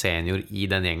 litt mer sånn senior i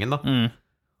den gjengen da.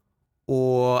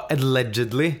 Og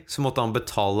allegedly så måtte han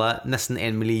betale nesten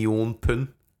 1 million pund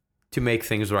to make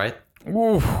things right.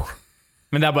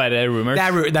 Men det er bare rumors.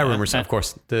 Det er rumors, of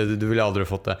course. Du ville aldri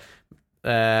fått det.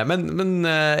 Men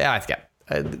jeg vet ikke.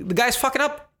 The guy's fucking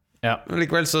up.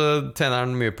 Likevel så tjener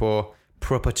han mye på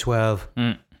Proper 12.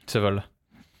 Selvfølgelig.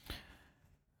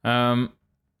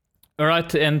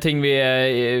 Alright, en ting vi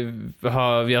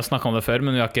har snakket om det før,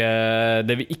 men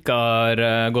det vi ikke har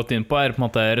gått inn på er på en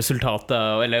måte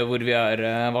resultatet, eller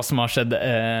hva som har skjedd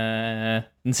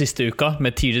den siste uka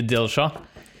med TJ Dillashaw.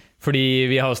 Fordi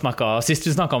sist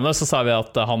vi snakket om det, så sa vi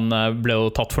at han ble jo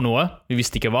tatt for noe. Vi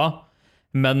visste ikke hva,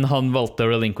 men han valgte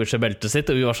å relinquishe beltet sitt,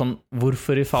 og vi var sånn,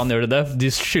 hvorfor i faen gjør du det? Du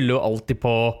skylder jo alltid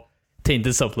på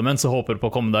tainted supplements og håper på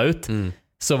å komme deg ut.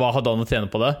 Så hva hadde han å tjene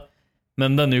på det?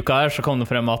 Men denne uka her så kom det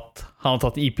frem at han har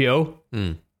tatt EPO,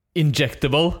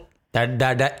 injectable. Det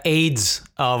er AIDS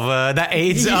av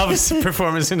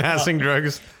performance enhancing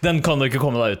drugs. Den kan du ikke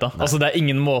komme deg ut av. Altså, det er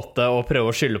ingen måte å prøve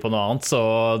å skylde på noe annet, så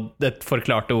det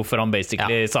forklarte hvorfor han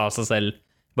basically sa seg selv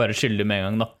bare skyldig med en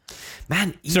gang da.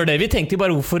 Så det vi tenkte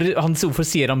bare, hvorfor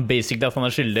sier han basically at han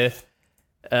er skyldig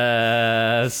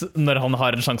når han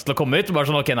har en sjanse til å komme ut?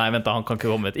 Bare sånn, ok, nei, vent da, han kan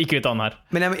ikke komme ut. Ikke ut han her.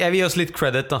 Men jeg vil gi oss litt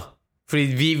credit da. Fordi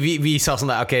vi sa sånn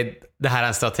der, ok, det her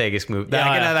er en strategisk move. Det er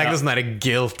ikke noe sånn der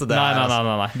guilt.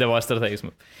 Nei, det var en strategisk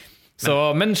move.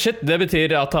 Men shit, det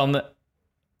betyr at han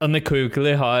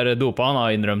unequivocally har dopa. Han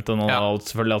har innrømt det nå,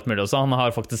 selvfølgelig alt mulig også. Han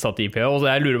har faktisk tatt IPO, og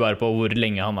jeg lurer bare på hvor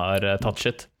lenge han har tatt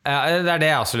shit. Ja, det er det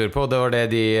jeg også lurer på. Det var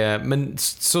det men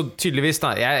så tydeligvis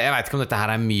da, jeg vet ikke om dette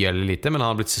her er mye eller lite, men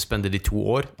han har blitt suspended i 2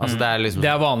 år. Altså, det er liksom, det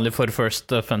er vanlig for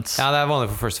first offense. Ja, det er vanlig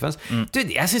for first offense.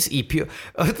 Dude, jeg synes EPO,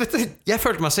 vet du, jeg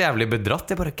følte meg så jævlig bedratt.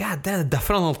 Jeg bare, god, det er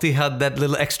derfor han alltid hadde that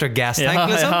little extra gas tank,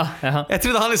 liksom. Jeg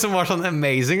trodde han liksom var sånn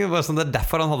amazing. Det er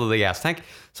derfor han hadde det gas tank.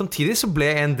 Samtidig så ble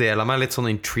en del av meg litt sånn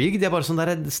intrigued. Jeg bare sånn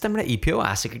der, stemmer det, EPO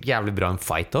er sikkert jævlig bra en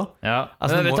fight også. Ja,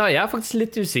 altså, jeg er faktisk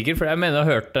litt usikker, for jeg mener jeg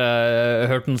har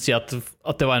hørt noen si at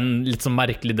det var en litt sånn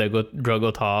merkelig drug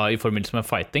å ta i forbindelse med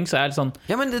fighting. Så jeg er litt sånn,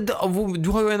 ja, men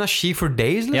du har jo energi for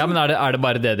days liksom. Ja, men er det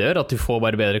bare det gjør? At du får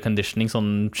bare bedre conditioning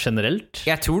sånn generelt?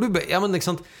 Jeg tror ja, men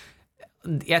ikke sant,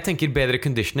 jeg tenker bedre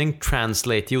conditioning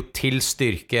translater jo til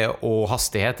styrke og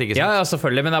hastighet, ikke sant? Ja,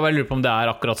 selvfølgelig, men jeg bare lurer på om det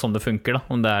er akkurat sånn det funker da.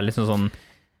 Om det er liksom sånn,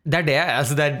 det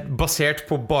er basert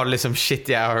på bare liksom shit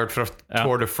jeg har hørt fra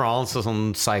Tour de France og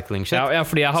sånn cycling shit. Ja,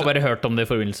 fordi jeg har bare hørt om det i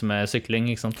forbindelse med sykling,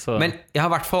 ikke sant? Så. Men jeg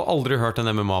har i hvert fall aldri hørt en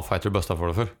MMA-fighter busta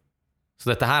for det før. Så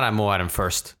dette her må være en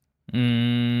first.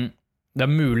 Det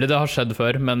er mulig det har skjedd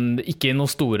før, men ikke i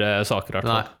noen store saker.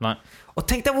 Nei. Og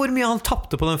tenk deg hvor mye han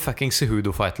tappte på den fucking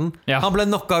Cejudo-fighten. Han ble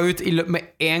knocka ut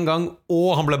med en gang, og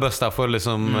han ble busta for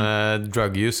liksom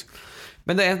drug use.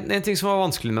 Men det en ting som var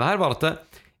vanskelig med det her, var at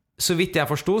så vidt jeg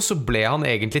forstod, så ble han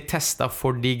egentlig testet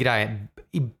for de greiene.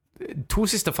 I 2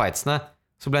 siste fightsene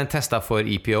så ble han testet for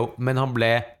EPO, men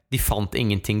de fant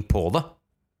ingenting på det.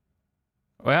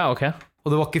 Ok.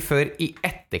 Og det var ikke før i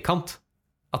etterkant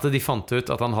at de fant ut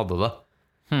at han hadde det.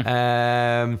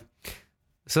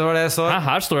 Så var det så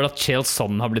her står det at Chael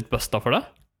Sonnen har blitt bustet for det?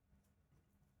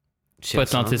 På et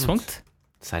eller annet tidspunkt?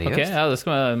 Seriøst? Ok, ja, det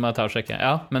skal man ta og sjekke.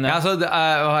 Ja, men ja. Så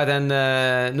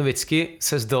Nowitzki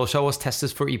says Dillashaw was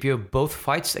tested for EPO both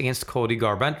fights against Cody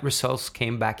Garbrandt. Results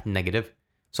came back negative.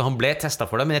 Så han ble testet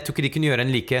for det, men jeg tror ikke de kunne gjøre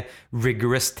en like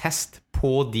rigorous test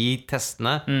på de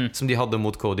testene som de hadde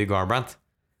mot Cody Garbrandt.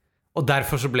 Og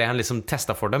derfor så ble han liksom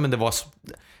testet for det, men det var,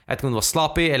 jeg vet ikke om det var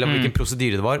sloppy, eller hvilken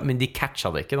prosedyre det var, men de catcha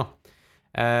det ikke da.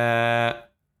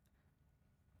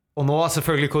 Og nå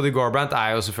selvfølgelig Cody Garbrandt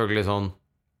er jo selvfølgelig sånn,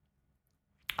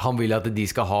 han vil at de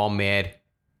skal ha mer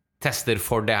tester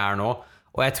for det her nå.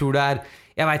 Og jeg tror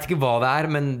Jeg vet ikke hva det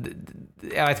men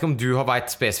jeg vet ikke om du vet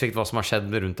spesifikt hva som har skjedd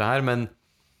rundt det her, men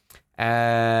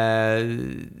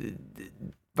i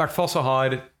hvert fall så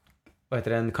har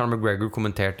Conor McGregor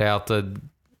kommentert det at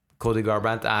Cody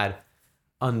Garbrandt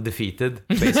undefeated,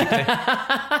 basically.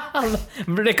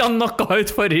 Han ble ikke knocka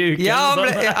ut forrige uke. Ja,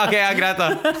 ok, greit da.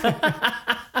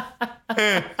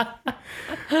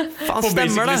 Faen, på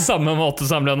basically samme måte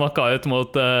som han ble knocka ut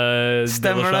mot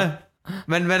stemmer det.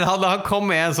 Men han kom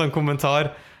med en sånn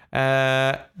kommentar,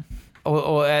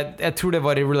 og jeg tror det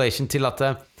var i relation til at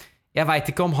jeg vet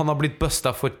ikke om han har blitt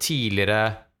bustet for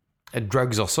tidligere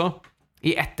drugs også.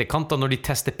 I etterkant da, når de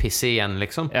tester pisset igjen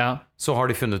liksom, så har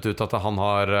de funnet ut at han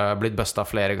har blitt bustet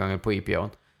flere ganger på EPO-en.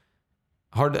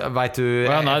 Vet du...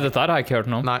 nei, dette her har jeg ikke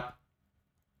hørt noe om. Nei.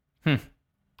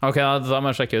 Ok, da må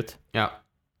jeg sjekke ut. Ja.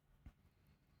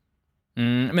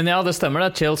 Men ja, det stemmer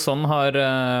det. Chael Sonnen har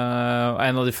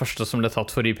en av de første som ble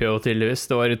tatt for EPO tydeligvis.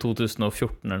 Det var i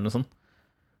 2014 eller noe sånt.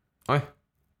 Oi.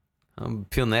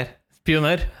 Pioner.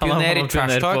 Han i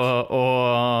trash talk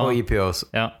og EPOs.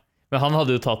 Ja. Men han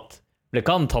hadde jo ble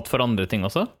ikke han tatt for andre ting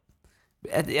også?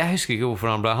 Jeg husker ikke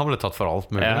hvorfor han ble tatt for alt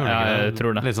mulig. Jeg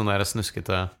tror det. Litt sånn der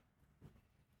snuskete.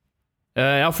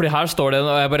 Ja, fordi her står det,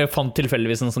 og jeg bare fant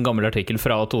tilfeldigvis en sånn gammel artikkel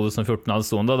fra 2014 av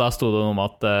stående, og der stod det om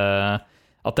at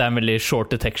det en veldig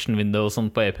short detection window og sånn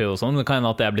på EPO og sånn. Det kan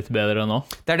hende at det blitt bedre nå.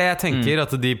 Det det jeg tenker,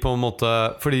 at de på en måte,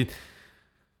 fordi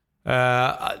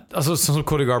altså sånn som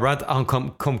Cody Garbrandt, han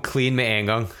kom clean med en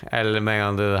gang, eller med en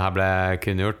gang det her ble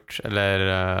kunngjort, eller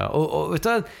og vet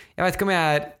du, jeg vet ikke om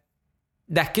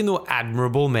det ikke noe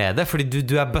admirable med det, fordi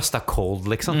du bustet cold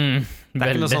liksom.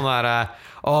 Det ikke noe sånn der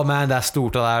man, det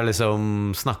stort og det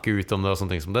liksom snakke ut om det og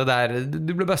sånne ting som det.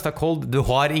 Du ble bustet cold, du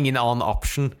har ingen annen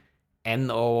option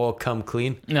enn å come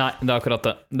clean. Nei, det akkurat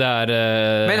det.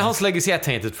 Men hans legacy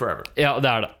tainted forever. Ja,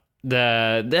 det. Det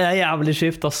jævlig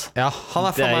skift, ass. Ja, han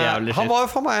var jo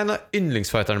for meg en av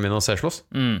yndlingsfighterne mine å se slåss.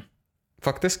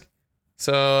 Faktisk.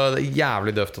 Så det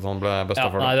jævlig døft at han ble bustet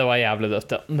for det. Nei, det var jævlig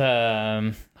døft, ja.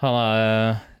 Han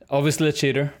obviously a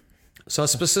cheater. So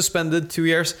suspended 2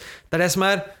 years. Det som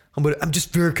han bare, I'm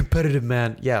just very competitive,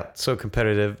 man. Yeah, so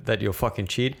competitive that you'll fucking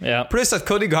cheat. Yeah. Pluss at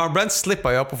Cody Garbrandt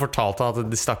slippet jo opp og fortalte at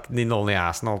de stakk de nålen i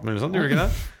assen og alt mulig sånt. Gjorde ikke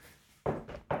det?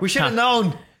 We should have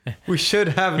known! We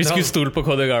should have known! Vi skulle stole på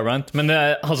Cody Garbrandt, men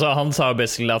han sa jo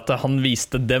basically at han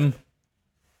viste dem,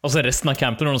 altså resten av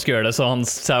campen når de skulle gjøre det, så han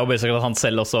sa jo basically at han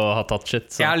selv også har tatt shit.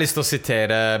 Så. Jeg har lyst til å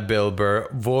sitere Bill Burr.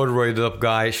 Vår roided up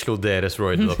guy slo deres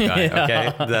roided up guy.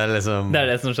 Okay? Det liksom,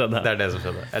 det som skjedde. Det det som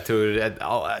skjedde. Jeg tror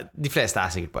de fleste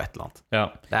sikkert på et eller annet. Ja.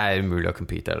 Det umulig å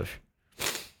compete ellers.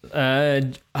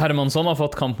 Hermansson har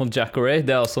fått kamp mot Jack Ray.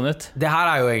 Det også nytt. Det her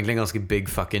jo egentlig ganske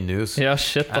big fucking news. Ja,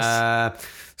 shit ass.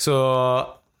 Så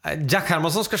Jack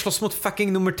Hermansson skal slåss mot fucking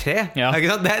nummer 3. Ja.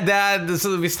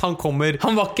 Så hvis han kommer...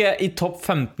 Han var ikke i topp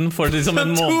 15 for liksom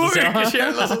en måned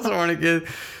siden. Så var han ikke...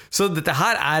 Så dette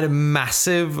her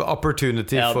massive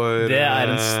opportunity for det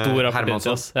en stor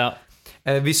opportunity. Ja.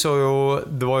 Vi så jo...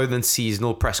 Det var jo den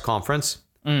seasonal press conference,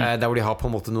 der hvor de har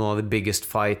på en måte noen av de biggest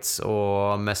fights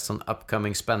og mest sånn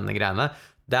upcoming spennende greiene.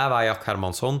 Der var Jack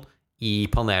Hermansson i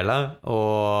panelet,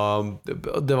 og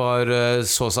det var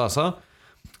så sa.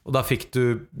 Og da fikk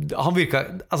du han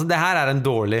virket, altså det her en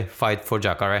dårlig fight for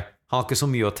Jack Ray. Han har ikke så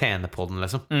mye å tjene på den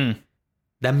liksom.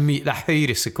 Det høy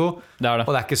risiko, det.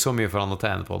 Og det ikke så mye for han å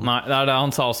tjene på den. Nei, det det.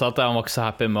 Han sa også at han var ikke så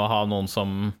happy med å ha noen som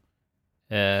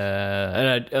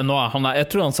jeg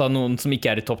tror han sa noen som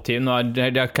ikke i topp 10. Nå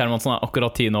Jack Hermansson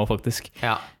akkurat 10 nå faktisk.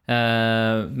 Ja.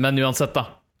 Men uansett da,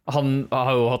 han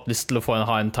har jo hatt lyst til å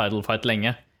ha en title fight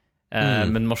lenge,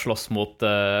 men må slåss mot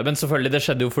men selvfølgelig, det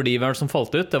skjedde jo fordi hvem som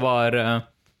falt ut. Det var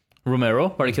Romero,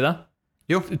 var det ikke det?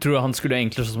 Jo. Jeg tror han skulle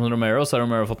egentlig slåss mot Romero, så har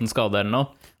Romero fått en skade eller noe,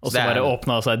 og så bare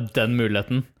åpnet seg den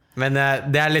muligheten. Men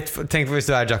det litt, tenk på hvis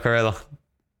du Jack Ray da.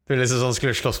 Du liksom sånn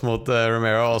skulle slåss mot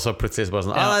Romero, og så plutselig så bare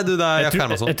sånn, nei du, det Jack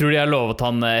Hermansson. Jeg tror de har lovet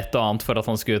han et og annet for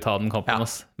at han skulle ta den kampen.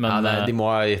 Men,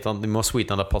 de må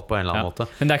sweeten det pot på en eller annen måte.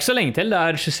 Men det ikke så lenge til,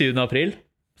 det 27. april.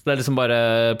 Så det liksom bare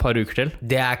et par uker til.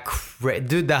 Det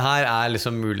du, det her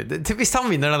liksom mulig. Hvis han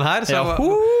vinner den her, så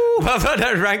var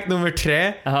det rank nummer 3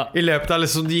 i løpet av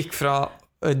liksom, det gikk fra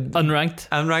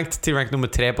unranked til rank nummer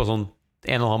 3 på sånn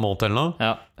 1,5 måned eller noe.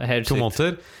 Ja, helt 2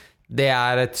 måneder. Det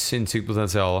et sinnssykt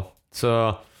potensial. Så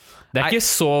det ikke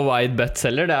så wide bets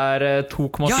heller. Det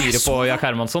 2,4 på Jack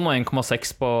Hermansson og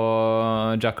 1,6 på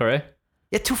Jack Ray.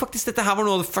 Jeg tror faktisk dette her var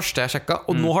noe av det første jeg sjekket.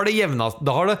 Og nå har det jevnet.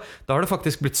 Da har det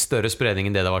faktisk blitt større spredning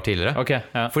enn det var tidligere. Okay,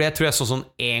 ja. Fordi jeg tror jeg så sånn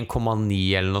 1,9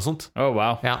 eller noe sånt. Oh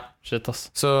wow, ja. Shit ass.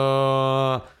 Så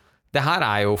det her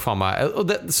jo faen meg. Og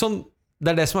det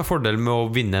det som fordelen med å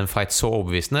vinne en fight så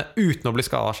overbevisende uten å bli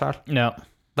skadet selv. Ja.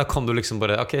 Da kan du liksom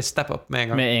bare Ok, step up med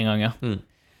en gang. Med en gang, ja.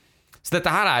 Så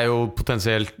dette her er jo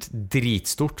potensielt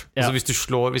dritstort. Ja. Altså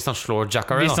hvis han slår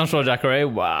Jacare, Hvis han slår Jacare,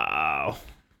 wow.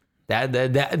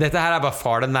 Dette her er bare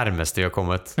far det nærmeste vi har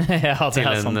kommet Ja, det til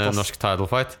er sant, en ass. norsk title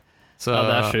fight. Så, Ja,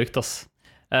 det er sjukt, ass.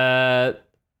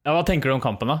 Ja, hva tenker du om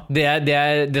kampen, da?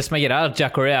 Det som er greia, er at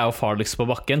Jacare er jo farligst på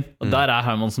bakken. Og der er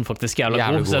Hermansen faktisk jævla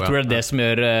Jævlig god. Så jeg god, tror ja. det er det som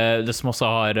gjør det som også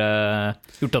har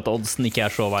gjort at oddsen ikke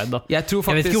er så wide, da. jeg tror Jeg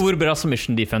vet faktisk ikke hvor bra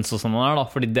submission defense og sånn han er, da.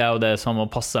 Fordi det er jo det som må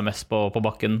passe mest på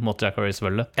bakken mot Jacare,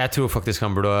 selvfølgelig. Jeg tror faktisk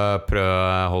han burde prøve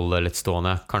å holde det litt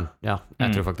stående.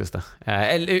 Jeg tror faktisk det.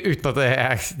 Eller uten at det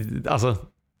er Altså,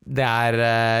 det er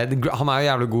han er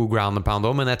jo jævlig god ground and pound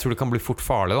også, men jeg tror det kan bli fort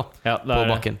farlig da Ja, det på er,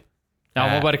 bakken. ja,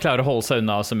 han må bare klare å holde seg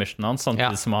unna submissionen hans,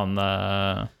 samtidig som han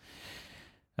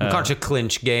Men kanskje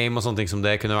clinch game og sånne ting som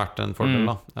det kunne vært en fordel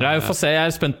da. Jeg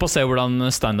er spent på å se hvordan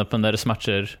stand-upen deres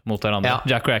matcher mot hverandre. Ja.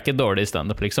 Jacare er ikke dårlig i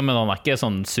stand-up, liksom, men han er ikke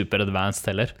sånn super advanced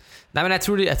heller. Nei, men jeg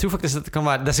tror faktisk at det kan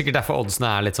være det er sikkert derfor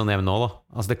oddsene er litt sånn jevne nå da.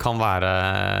 Altså det kan være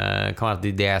at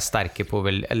de er sterke på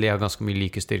eller de har ganske mye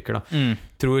like styrker da.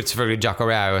 Tror selvfølgelig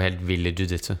Jacare er jo helt vill i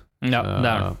jiu-jitsu. Ja, det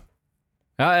er han.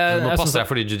 Ja, Nå passer synes jeg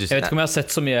for de jiu-jitsu. jeg vet ikke om jeg har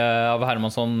sett så mye av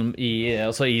Hermansson i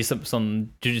sånn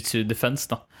jiu-jitsu defense,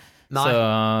 da. Nei. Så,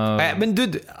 Men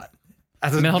dude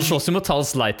men han slåss jo mot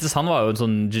Tals Leites. Han var jo en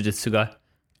sånn jiu-jitsu-guy.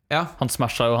 Ja. Han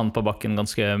smasha jo han på bakken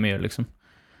ganske mye, liksom.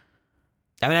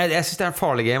 Ja, men jeg synes det er en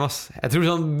farlig game, ass. Jeg tror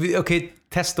sånn, ok,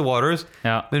 test the waters,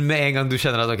 Ja. men med en gang du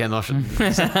kjenner at ok, nå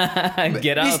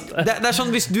Get out. det er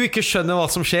sånn, hvis du ikke skjønner hva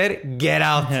som skjer, get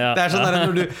out. Ja, Det er sånn der,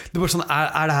 når du bare sånn,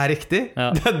 er det her riktig?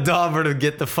 Ja. Da bør du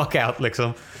get the fuck out,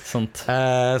 liksom. Sant.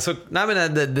 Så, nei,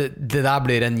 men det der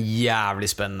blir en jævlig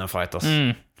spennende fight, ass.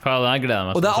 Ja, det gleder jeg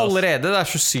meg Og det er til, ass. allerede, det er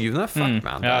 27. Fuck,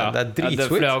 man. Ja, ja. Det er Ja,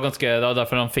 dritsweet. det var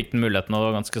derfor han fikk den muligheten, og det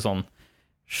var ganske sånn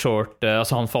short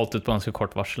Altså, han falt ut på ganske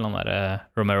kort varsel, han der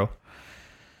Romero.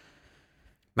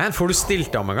 Men får du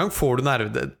stilt av en gang? Får du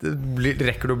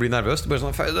rekker du å bli nervøs? Du bare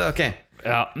sånn, ok.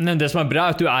 Ja, men det som er bra,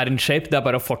 er at du er in shape. Det er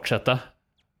bare å fortsette.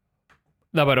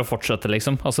 Det er bare å fortsette,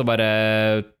 liksom. Altså bare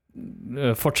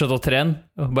fortsett å trene.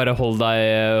 Bare hold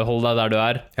deg der du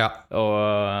er. Ja.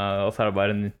 Og så er det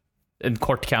bare en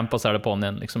kort camp, og så er det på'n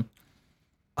igjen, liksom.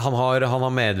 Han har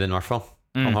medvind, i hvert fall.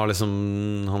 Han har liksom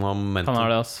Han har momentum. Han har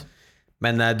det, altså.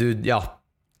 Men du, ja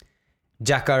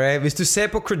Jacare, hvis du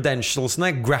ser på credentialsene,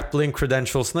 grappling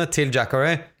credentialsene til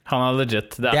Jacare, Han er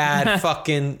legit. det er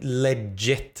fucking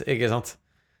legit, ikke sant?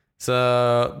 Så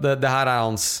det her er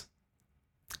hans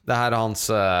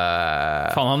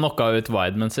Faen, han knocka ut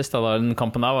Weidman sist. Den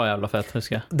kampen der var jævla fet,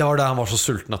 husker jeg. Det var da han var så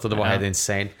sulten at det var helt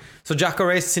insane. Så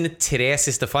Jacare sine 3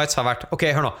 siste fights har vært ok,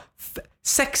 hør nå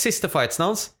 6 siste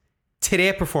fightsene hans,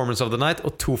 3 performance of the night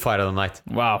og 2 fight of the night.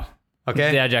 Wow.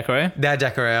 Okay? Det er Jacare? Det er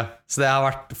Jacare, ja. Så det har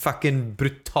vært fucking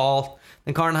brutalt.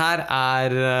 Den karen her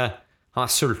han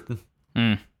er sulten.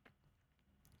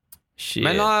 Shit.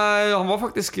 Men han var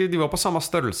faktisk de var på samme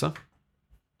størrelse.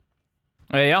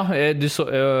 Ja, du så,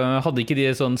 hadde ikke de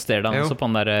sånn stare-down også på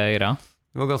den der greia?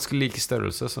 Det var ganske like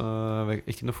størrelse, så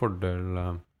ikke noe fordel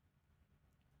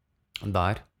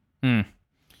der.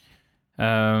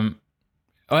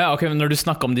 Ja, ok, men når du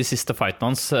snakker om de siste fightene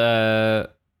hans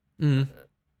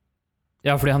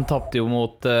Ja, fordi han tappte jo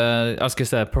mot jeg skal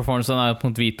se, performancen er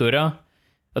mot Vitoria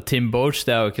og Tim Boach,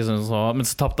 det er jo ikke sånn men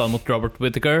så tappte han mot Robert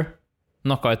Whittaker,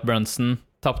 knocka ut Brunson,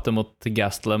 tappte mot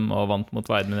Gastelum og vant mot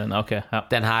Weidman. Ok, ja.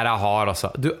 Den her er hard,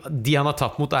 altså. De han har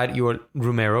tapt mot er Joel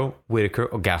Romero, Whittaker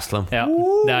og Gastelum. Ja,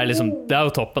 det er liksom, det er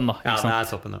jo toppen da, ikke Ja, sant? det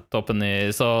er toppen, ja. Toppen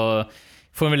så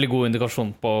får en veldig god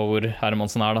indikasjon på hvor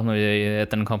Hermansen er da,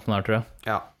 etter den kampen her, tror jeg.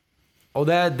 Ja. Og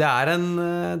det er en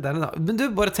men du,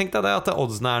 bare tenk deg det at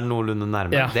oddsene er noenlunde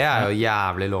nærme. Ja. Det er jo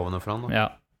jævlig lovende for han da.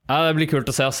 Ja, det blir kult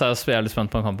å se, så jeg er jævlig spent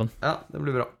på den kampen. Ja, det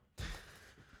blir bra.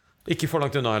 Ikke for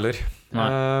langt unna heller.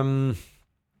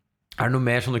 Er det noe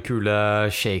mer sånne kule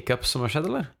shake-ups som har skjedd,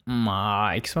 eller?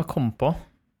 Nei, ikke som jeg kom på.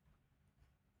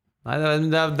 Nei,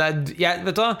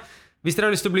 vet du hva? Hvis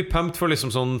dere har lyst til å bli pumped for liksom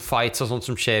sånn fights og sånt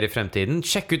som skjer i fremtiden,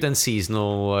 sjekk ut den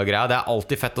seasonal-greia. Det er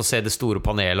alltid fett å se det store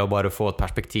panelet og bare få et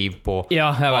perspektiv på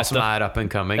hva som er up and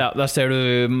coming. Ja, der ser du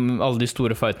alle de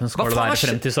store fightene som skal være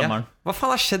frem til sommeren. Ja. Hva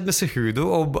faen har skjedd med Cejudo?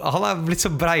 Han er blitt så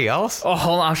breial, altså.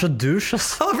 Han er så douche, ass.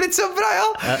 Han er blitt så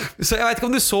breial! Så jeg vet ikke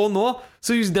om du så nå,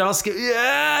 så drev han skrev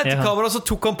til kamera, så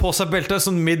tok han på seg beltet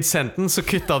sånn mid-sentence, så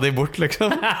kutta de bort,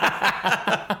 liksom.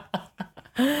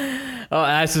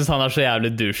 Jeg synes han er så jævlig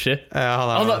douche.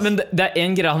 Men det er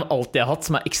en greie han alltid har hatt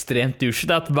som er ekstremt douche.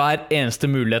 Det er at hver eneste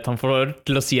mulighet han får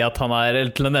til å si at han er,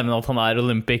 eller til å nevne at han er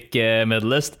Olympic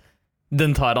medalist,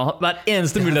 den tar han. Hver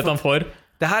eneste mulighet han får.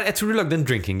 Det her, jeg tror du lagde en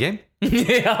drinking game.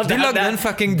 Ja, Du lagde en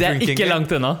fucking drinking game. Det er ikke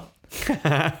langt unna.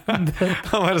 Han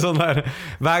var sånn der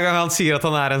hver gang han sier at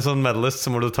han en sånn medalist,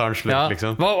 så må du ta en slurk,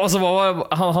 liksom.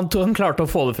 Han klarte å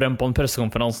få det frem på en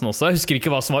pressekonferansen også. Jeg husker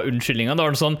ikke hva som var unnskyldningen. Det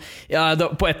var sånn,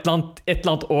 på et eller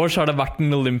annet år så har det vært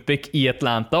en Olympic i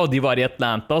Atlanta, og de var i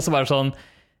Atlanta, og så var det sånn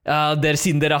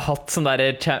siden dere har hatt sånn der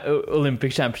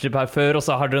Olympic Championship her før, og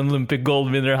så har dere en Olympic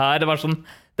Gold Winner her. Det var sånn,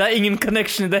 det ingen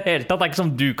connection i det hele tatt. Det ikke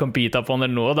som du competet på han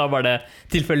eller noe. Da var det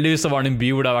tilfeldigvis, så var det en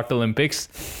by hvor det har vært Olympics,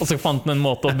 og så fant han en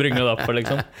måte å bringe det opp på,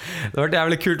 liksom. Det var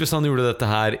jævlig kult hvis han gjorde dette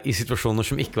her i situasjoner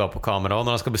som ikke var på kamera, og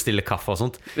når han skal bestille kaffe og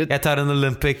sånt. Jeg tar en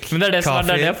Olympic Men det kaffe.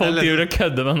 Det det folk gjør å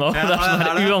kødde med nå. Det sånn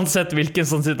her, uansett hvilken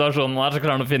sånn situasjon man så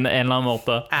klarer han å finne en eller annen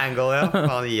måte. Angle, ja.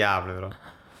 Han jævlig bra.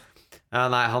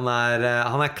 Nei,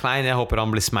 han klein. Jeg håper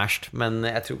han blir smashed, men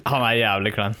jeg tror han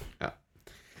jævlig klein. Ja.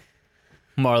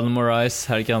 Marlon Moraes,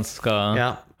 det ikke han som skal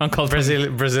han kalte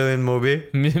Brazilian Moby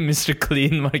Mr.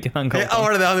 Clean, var det ikke han kalte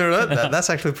var det han gjorde? That's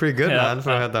actually pretty good, man,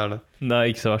 for å helt ærlig. Det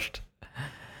ikke så verst.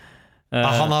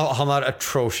 Han har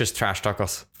atrocious trash talk,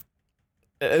 ass.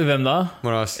 Hvem da?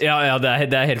 Moraes. Ja, det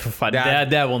helt forferdelig.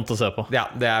 Det vondt å se på. Ja,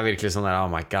 det virkelig sånn der,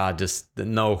 oh my god, just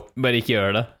no. Bare ikke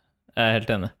gjør det. Jeg helt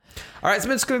enig. Alright,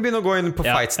 men skal vi begynne å gå inn på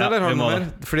fightsene, eller har du noe mer?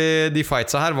 Fordi de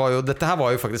fightsa her dette her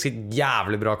var jo faktisk et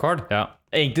jævlig bra card. Ja.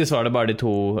 Egentlig så var det bare de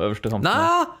 2 øverste kampene.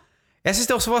 Jeg synes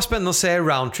det også var spennende å se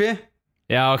Roundtree.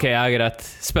 Ja, ok, greit.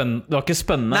 Det var ikke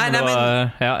spennende. Nei, men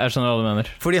jeg skjønner hva du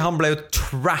mener. Fordi han ble jo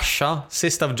trasha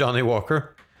sist av Johnny Walker.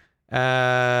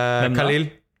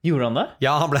 Khalil. Gjorde han det?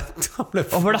 Ja, han ble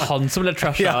var det han som ble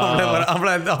trasha? Ja,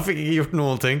 han fikk ikke gjort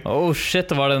noen ting. Oh shit,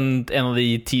 det var en av de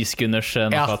 10 sekunders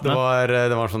knockatene. Ja,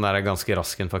 det var sånn der ganske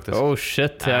rasken, faktisk. Oh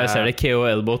shit, jeg ser det. KO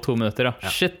elbow 2 minutter,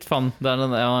 ja. Shit, faen, det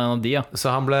en av de, ja.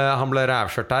 Så han ble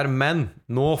rævkjørt der. Men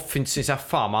nå synes jeg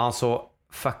faen meg han så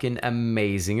fucking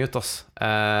amazing ut, ass.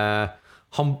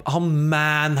 Han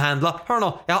manhandla. Hør nå,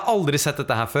 jeg har aldri sett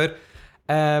dette her før.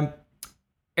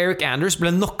 Eric Anders ble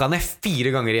knocka ned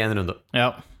 4 ganger i en runde. Ja.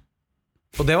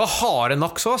 Og det var harde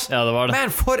knocks også. Ja, det var det. Men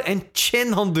for en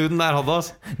chin han duden der hadde,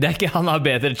 altså. Det ikke, han har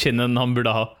bedre chin enn han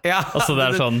burde ha. Ja, altså,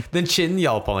 det sånn. Den chin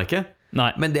hjalp han ikke. Nei.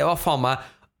 Men det var faen meg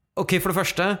ok, for det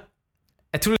første,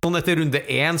 jeg tror sånn etter runde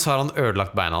 1 så har han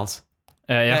ødelagt beina hans.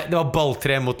 Ja. Det var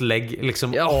balltre mot legg,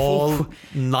 liksom all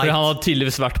night. For han har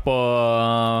tydeligvis vært på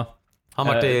han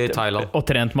har vært i Thailand og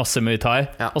trent masse Muay Thai,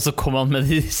 og så kom han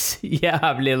med de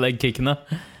jævlige legkickene.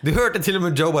 Du hørte til og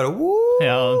med Joe bare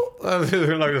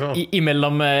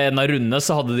Imellom en av rundene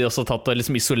så hadde de også tatt og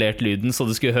liksom isolert lyden, så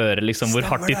du skulle høre liksom hvor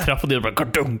hardt de traff, og de bare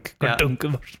kardunk.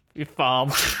 Fy faen,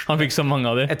 han fikk så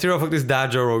mange av de. Jeg tror det var faktisk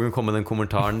der Joe Rogan kom med den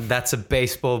kommentaren. That's a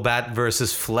baseball bat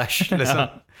versus flesh, liksom.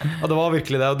 Og det var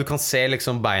virkelig det, og du kan se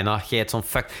liksom beina helt sånn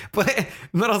fuck.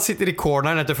 Når han sitter i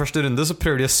corneren etter første runde, så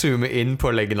prøver de å zoome inn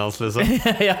på leggen hans, liksom.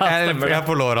 Jeg er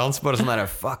på låret hans, bare sånn der,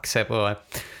 fuck, se på det.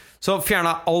 Så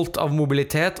fjernet alt av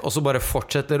mobilitet, og så bare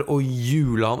fortsetter å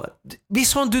jule han. Vi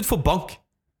så en dude få bank.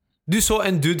 Du så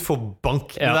en dude få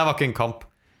bank. Det der var ikke en kamp.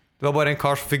 Det var bare en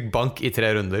kar som fikk bank i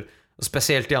 3 runder. Og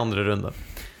spesielt i andre runde.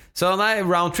 Så nei,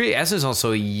 Roundtree, jeg synes han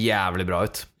så jævlig bra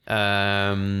ut.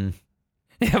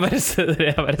 Jeg bare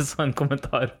så en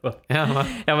kommentar på.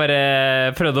 Jeg bare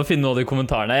prøvde å finne noe av de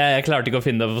kommentarene. Jeg klarte ikke å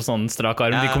finne det på sånn strak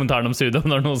arm. De kommentarene om Sudo.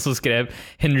 Når noen som skrev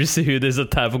Henry Cejudo is a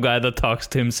type of guy that talks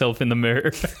to himself in the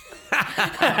mirror.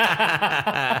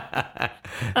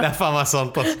 Det faen meg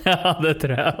sant, altså. Ja, det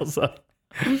tror jeg altså.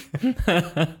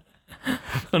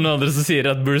 Og noen andre som sier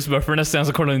at Bruce Buffer neste gang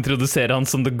så kommer han å introdusere han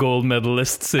som the gold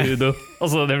medalist Cejudo.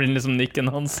 Altså det blir liksom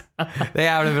nikken hans. Det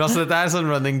jævlig bra, så dette en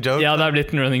sånn running joke. Ja, det har blitt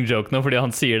en running joke nå, fordi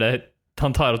han sier det.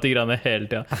 Han tar opp de greiene hele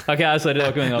tiden. Ok, sorry, det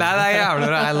var ikke meningen. Nei, det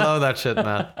jævlig bra, I love that shit,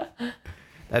 man.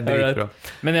 Det dritbra.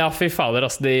 Men ja, fy fader,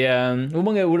 altså hvor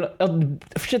mange ord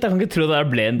shit, jeg kan ikke tro det der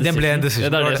ble en decision. Det ble en decision.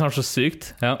 Det det som er så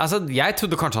sykt. Altså, jeg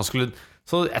trodde kanskje han skulle.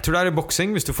 Så jeg tror det i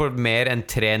boksing, hvis du får mer enn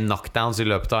 3 knockdowns i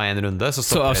løpet av en runde, så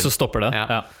stopper det.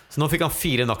 Ja. Så nå fikk han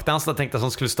 4 knockdowns, da tenkte jeg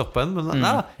han skulle stoppe en. Men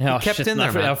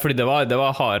fordi det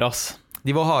var harde, ass.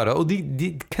 De var harde, og de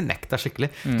connecta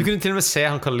skikkelig. Du kunne til og med se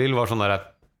han Khalil var sånn der.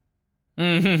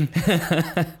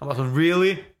 Han var sånn,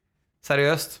 really?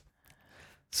 Seriøst?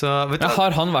 Så, vet du,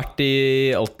 har han vært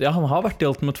i han har vært i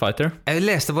Ultimate Fighter. Jeg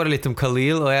leste bare litt om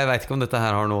Khalil, og jeg vet ikke om dette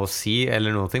her har noe å si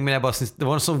eller noe, men jeg bare synes det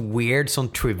var en sånn weird sånn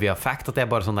trivia fact at jeg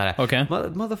bare sånn der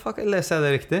motherfucker, leser jeg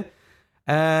det riktig?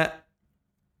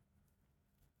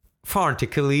 Faren til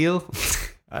Khalil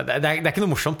det er ikke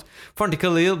noe morsomt. Faren til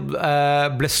Khalil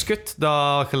ble skutt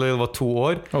da Khalil var 2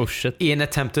 år i en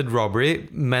attempted robbery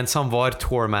mens han var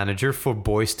tour manager for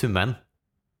Boys to Men.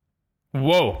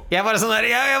 Wow. Jeg bare sånn der,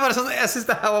 jeg synes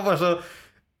det her var bare så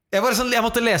jeg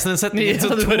måtte lese den setningen 2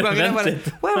 ganger.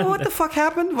 What the fuck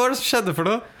happened? Hva var det som skjedde for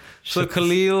noe? Så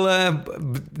Khalil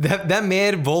det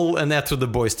mer vold enn jeg trodde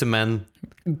Boys to Men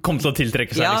kom til å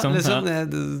tiltrekke seg, ja, liksom.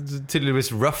 tydeligvis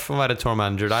rough å være tour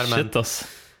manager der, men Shit, ass.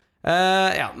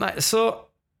 så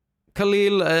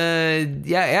Khalil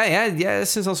jeg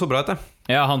synes han så bra ut.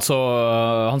 Ja, han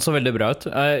så veldig bra ut.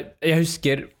 Jeg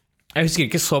husker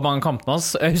ikke så mange kampene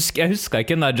hans. Jeg husker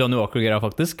ikke den der Johnny Walker-greia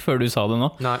faktisk, før du sa det nå.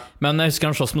 Nei. Men jeg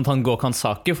husker han slåss mot han Gokhan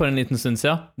Saki for en liten stund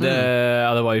siden.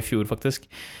 Det var i fjor faktisk.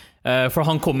 For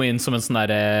han kom inn som en sånn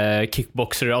der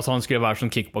kickboxer. Altså han skulle være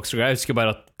sånn kickboxer-greie. Jeg husker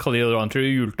bare at Khalil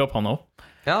Rountree hjulte opp han også.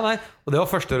 Ja, nei, og det var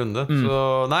første runde. Så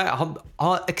nei, han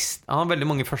har veldig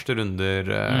mange første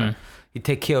runder i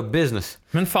take care of business.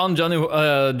 Men faen, Johnny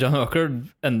Walker,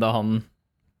 enda han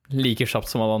like kjapt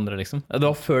som alle andre, liksom. Det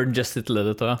var før Just It Let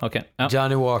It, okay. Ja.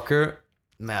 Johnny Walker,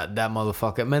 man, that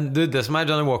motherfucker. Men du, det som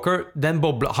Johnny Walker, den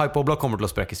hype-bobla kommer til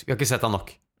å sprekkes. Vi har ikke sett han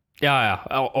nok. Ja.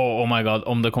 Oh my god,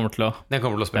 om det kommer til å... Den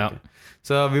kommer til å sprekke. Ja.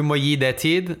 Så vi må gi det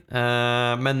tid.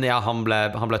 Men ja, han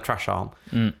ble trashet, han.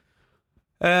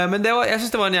 Men jeg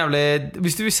synes det var en jævlig...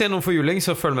 Hvis du vil se noen for juling,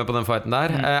 så følg med på den fighten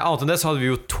der. Annet enn det så hadde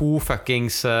vi jo 2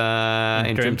 fuckings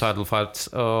interim title fights.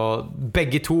 Og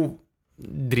begge 2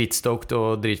 dritstoked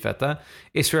og dritfette.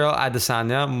 Israel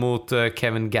Adesanya mot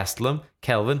Kevin Gastelum.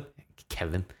 Kelvin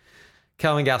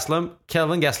Gastelum.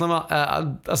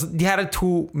 Altså, de her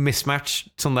 2 mismatch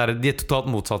sånn der, de totalt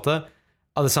motsatte.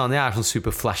 Adesanya sånn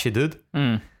super flashy dude,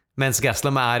 mens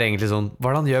Gastelum egentlig sånn,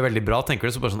 hva han gjør veldig bra, tenker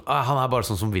du, så bare sånn, han bare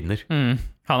sånn som vinner.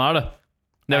 Han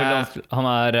det er veldig vanskelig. Han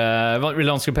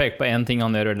veldig vanskelig å peke på en ting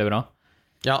han gjør veldig bra.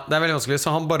 Ja, det veldig vanskelig. Så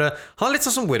han er litt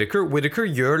sånn som Whittaker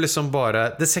gjør liksom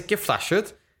bare, det ser ikke flash ut,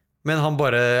 men han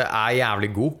bare jævlig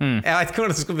god. Jeg vet ikke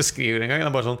hvordan jeg skal beskrive det en gang.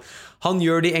 Det bare sånn, han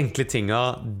gjør de enkle tinga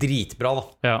dritbra da.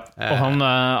 Ja, og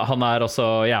han også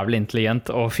jævlig intelligent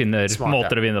og finner smart,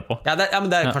 måter å vinne på. Ja,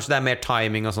 men kanskje det er mer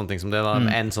timing og sånne ting som det da,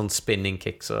 enn sånn spinning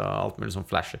kicks og alt mulig sånn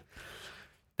flasher.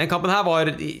 Den kampen her var,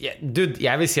 dude,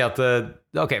 jeg vil si at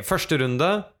ok, første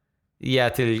runde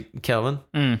til Kelvin,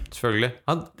 selvfølgelig.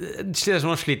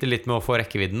 Han sliter litt med å få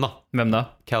rekkevidden da. Hvem da?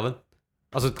 Kelvin.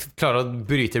 Altså, klarer å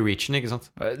bryte reachen, ikke sant?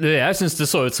 Jeg synes det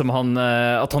så ut som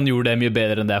at han gjorde det mye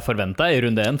bedre enn det jeg forventet i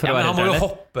runde 1. Ja, men han må jo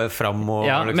hoppe frem og...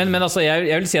 Ja, men altså, jeg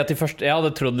vil si at de først... Jeg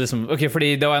hadde trodd liksom... Ok,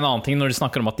 fordi det var en annen ting når de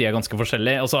snakker om at de ganske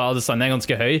forskjellige. Og så Adesanya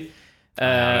ganske høy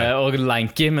og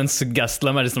lanky, mens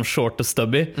Gastelum liksom short og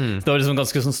stubby. Det var liksom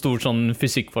ganske sånn stor sånn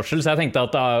fysikkforskjell. Så jeg tenkte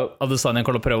at Adesanya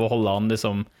kommer til å prøve å holde han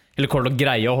liksom... Eller kommer til å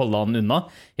greie å holde han unna.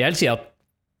 Jeg vil si at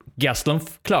Gastelum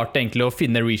klarte egentlig å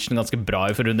finne reachen ganske bra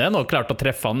i runde 1, og klarte å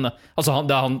treffe han. Altså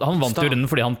han vant jo runden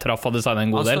fordi han traff Adesanya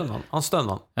en god del. Han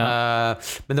stønner han. Ja.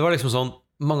 Men det var liksom sånn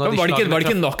mange av de var det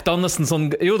ikke knockdown nesten sånn?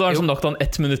 Jo, det var sånn knockdown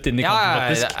 1 minutt inn i kampen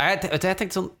faktisk.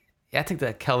 Jeg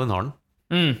tenkte Calvin Harden.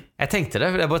 Jeg tenkte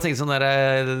det, for jeg bare tenkte sånn der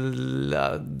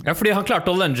ja, fordi han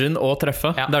klarte å lunge inn og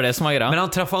treffe. Det er det som er greia. Men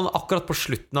han traff han akkurat på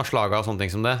slutten av slaget og sånne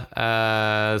ting som det.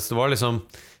 Så det var liksom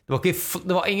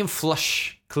det var ingen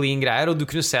flush clean greier, og du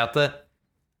kunne se at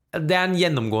det en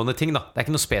gjennomgående ting da. Det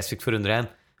ikke noe spesifikt for runde 1,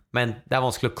 men det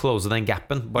vanskelig å close den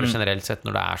gapen, bare generelt sett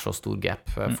når det så stor gap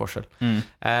forskjell.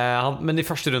 Men i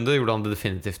første runde gjorde han det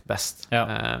definitivt best.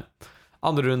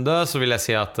 Andre runde så vil jeg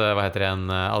si at hva heter det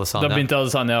Adesanya? Da begynte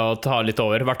Adesanya å ta litt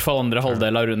over, i hvert fall andre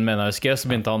halvdel av runden, mener jeg husker,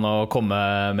 så begynte han å komme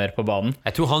mer på banen.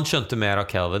 Jeg tror han skjønte mer av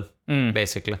Kelvin,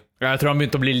 basically. Jeg tror han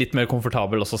begynte å bli litt mer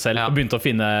komfortabel også selv, og begynte å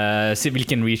finne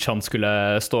hvilken reach han skulle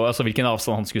stå, altså hvilken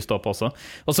avstand han skulle stå på også.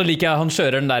 Og så liker jeg han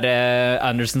kjører den der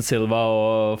Anderson Silva,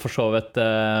 og for så vidt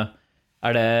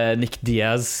det Nick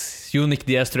Diaz? Jo, Nick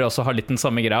Diaz tror jeg også har litt den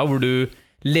samme greia, hvor du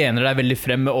lener deg veldig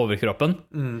frem med overkroppen,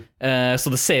 så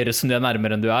det ser ut som du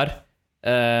nærmere enn du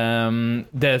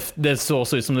det så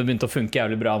også ut som det begynte å funke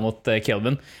jævlig bra mot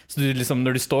Kelvin. Så du liksom,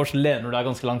 når du står, så lener du deg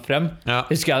ganske langt frem. Jeg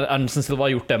husker at Anderson Silva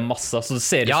har gjort det masse, så det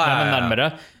ser ut som han nærmere.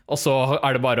 Og så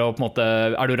det bare å på en måte,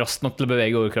 du rask nok til å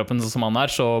bevege overkroppen sånn som han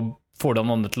så får du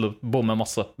han andre til å bomme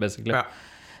masse, basically.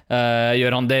 Det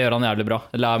gjør han jævlig bra.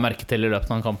 La jeg merke til i løpet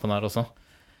av den kampen her også.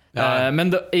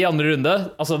 Men i andre runde,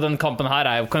 altså den kampen her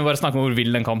kan vi bare snakke om hvor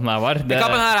vill den kampen her var. Den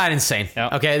kampen her insane.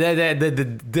 Ok, det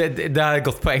et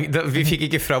godt poeng. Vi fikk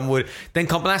ikke fram hvor den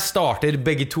kampen her starter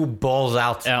begge to balls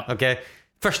out. Ok,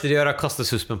 første de gjør kaste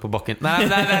suspen på bakken. Nei,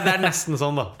 det nesten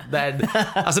sånn da.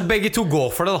 Altså begge to går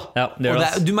for det da.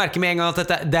 Og du merker med en gang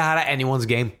at det her anyone's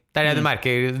game. Det det du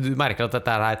merker at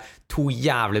dette her to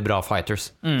jævlig bra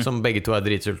fighters, som begge to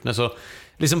dritsultne. Så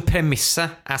liksom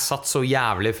premisset satt så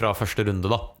jævlig fra første runde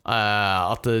da,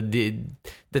 at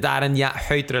dette en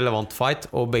høyt relevant fight,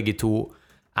 og begge to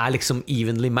liksom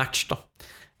evenly matched da.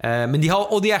 Men de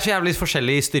er så jævlig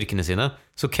forskjellige I styrkene sine.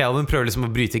 Så Kelvin prøver liksom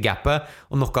å bryte gapet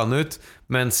og knocke han ut,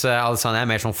 mens Adesanya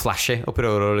mer sånn flashy og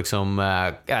prøver å liksom,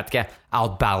 jeg vet ikke,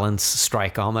 outbalance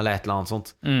strike han eller et eller annet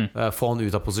sånt. Få han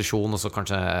ut av posisjon og så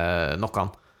kanskje knocke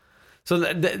han. Så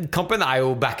kampen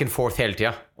jo back and forth hele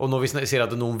tiden. Og når vi sier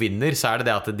at noen vinner, så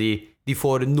det at de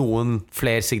får noen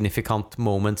flere significant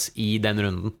moments I den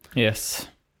runden. Yes.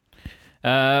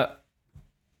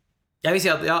 Jeg vil si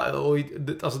at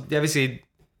altså, jeg vil si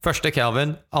første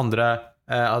Kelvin, andre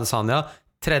Adesanya,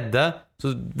 tredje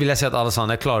så vil jeg si at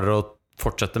Adesanya klarer å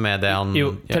fortsette med det han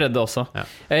Jo, tredje også.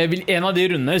 En av de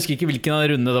rundene, jeg husker ikke hvilken av de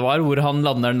rundene det var, hvor han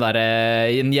lander den der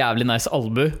I en jævlig nice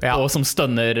albu, og som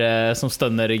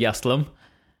stønner Gastelum.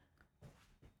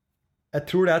 Jeg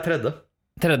tror det tredje.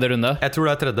 Tredje runde. Jeg tror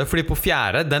det tredje, fordi på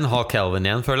fjerde, den har Kelvin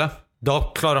igjen, føler jeg. Da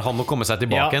klarer han å komme seg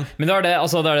tilbake igjen. Men det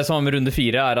det som med runde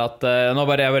 4 at nå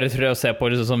jeg tror jeg å se på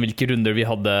liksom, hvilke runder vi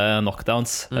hadde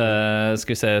knockdowns.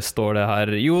 Skal vi se, står det her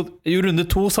Jo, runde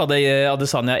 2 så hadde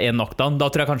Adesanya 1 knockdown.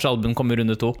 Da tror jeg kanskje Albuen kom I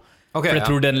runde 2. For jeg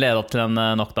tror den ledet til en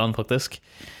knockdown faktisk.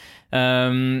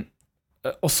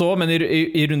 Og så, men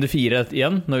I runde 4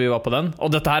 igjen, når vi var på den.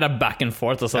 Og dette her back and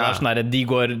forth altså, det sånn her,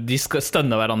 de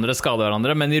stønner hverandre, skader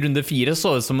hverandre. Men I runde 4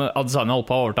 så det som Adesanya holdt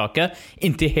på å overtake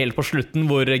Inntil helt på slutten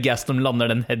hvor Gastelum lander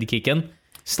den headkicken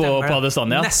på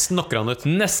Adesanya. Nesten knocker han ut.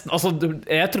 Nesten, altså,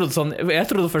 jeg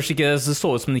trodde først ikke det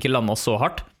så ut som den ikke landet så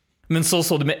hardt. Men så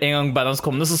du med en gang balance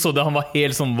kom det, så det han var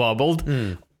helt sånn wobbled.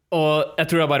 Og jeg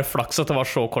tror det bare flaks at det var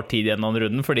så kort tid igjen av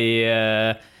runden, fordi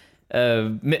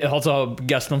altså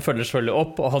Gastelum følger selvfølgelig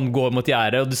opp og han går mot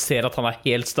gjerdet og du ser at han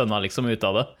helt stønna liksom ut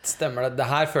av det. Stemmer det, det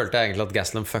her følte jeg egentlig at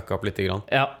Gastelum fucka opp litt grann.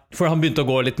 Ja, for han begynte å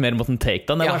gå litt mer mot en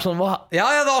takedown. Det var sånn, det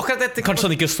var akkurat dette. Kanskje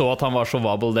han ikke så at han var så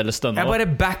wobbled eller stønna.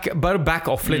 Jeg bare back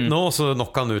off litt nå og så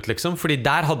knocka han ut liksom, fordi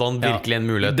der hadde han virkelig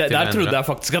en mulighet til der trodde jeg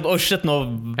faktisk at, shit, nå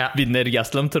vinner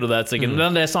Gastelum, trodde jeg et sekund.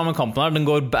 Men det samme kampen her, den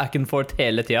går back and forth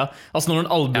hele tiden. Altså når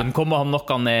en albuen kom og han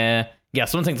knocka ned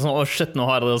Gastelum tenkte sånn, shit, nå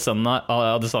har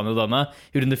Adesanya denne.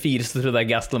 I runde 4 så trodde jeg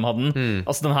Gastelum hadde den.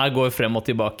 Altså den her går frem og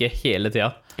tilbake hele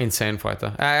tiden. Insane fight,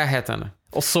 jeg helt enig.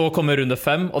 Og så kommer runde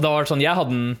 5, og da var det sånn, jeg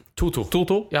hadde den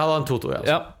 2-2. Jeg hadde den 2-2,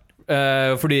 ja.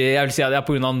 Fordi jeg vil si at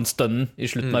på grunn av stønnen I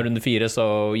slutten av runde 4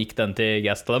 så gikk den til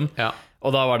Gastelum.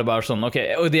 Og da var det bare sånn, ok,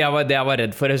 og det jeg var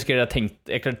redd for, jeg husker jeg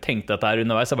tenkte dette her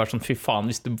underveis, jeg bare sånn, fy faen,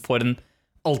 hvis du får en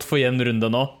alt for jevn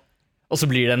runde nå, og så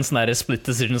blir det en sånn her split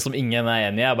decision som ingen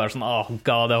enig I. Jeg bare sånn,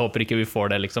 god, jeg håper ikke vi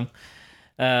får det, liksom.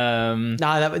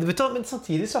 Nei, vet du, men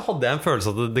samtidig så hadde jeg en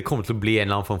følelse at det kommer til å bli en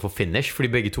eller annen form for finish,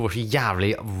 fordi begge to var så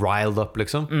jævlig riled up,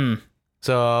 liksom.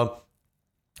 Så,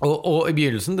 og I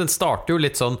begynnelsen, den starter jo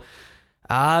litt sånn,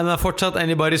 den fortsatt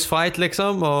anybody's fight,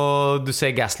 liksom, og du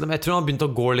ser Gastelum. Jeg tror han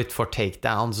begynte å gå litt for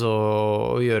takedowns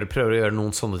og prøver å gjøre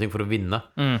noen sånne ting for å vinne.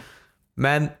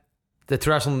 Men det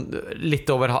tror jeg sånn litt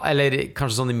over, eller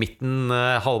kanskje sånn I midten,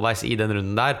 halvveis I den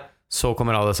runden der, så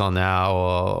kommer Adesanya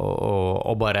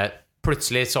og bare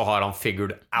plutselig så har han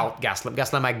figured out Gastelum.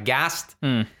 Gastelum gassed.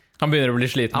 Han begynner å bli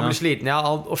sliten. Han blir sliten, ja,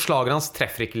 og slagene hans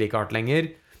treffer ikke like hardt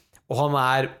lenger. Og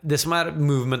han det som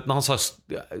movementen hans har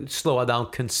slowet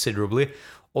down considerably.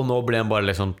 Og nå ble han bare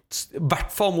liksom, I hvert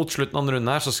fall mot slutten av den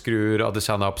runden her, så skrur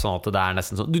Adesanya opp sånn at det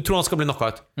nesten sånn. Du tror han skal bli knocka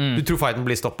ut. Du tror fighten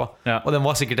blir stoppet. Og den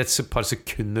var sikkert et par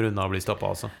sekunder unna å bli stoppet,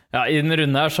 altså. Ja, I den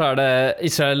runden her så det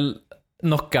Israel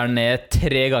knocker ned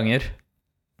 3 ganger.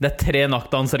 Det 3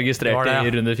 knockdowns registrert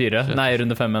I runde 4. Nei, I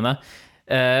runde 5, mener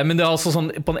jeg. Men det altså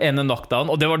sånn på den ene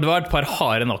knockdown, og det var et par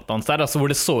harde knockdowns der, altså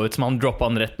hvor det så ut som han droppet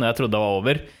han rett når jeg trodde det var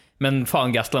over. Men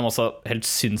faen, Gastelum også helt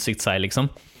sinnssykt seg, liksom.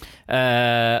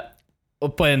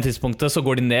 Og på en tidspunkt så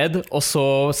går de ned, og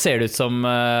så ser det ut som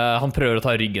han prøver å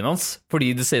ta ryggen hans,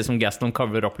 fordi det ser ut som Gastelum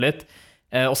cover opp litt.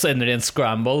 Og så ender det I en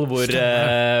scramble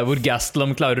hvor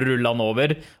Gastelum klarer å rulle han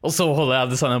over, og så holder jeg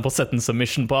Adesanya på å sette en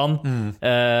submission på han.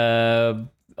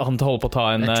 Han holder på å ta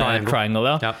en triangle,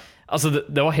 ja. Altså,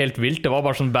 det var helt vilt. Det var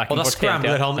bare sånn back and forth. Og da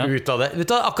scrambler han ut av det. Vet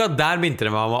du, akkurat der begynte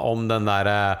det med om den der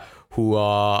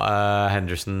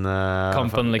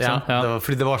Henderson-kampen, liksom.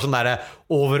 Fordi det var sånn der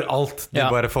overalt. De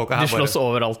slåss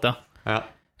overalt,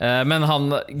 men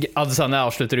Adesanya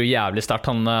avslutter jo jævlig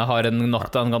sterkt. Han har en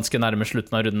knockdown ganske nærme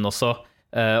slutten av runden også,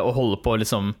 og holder på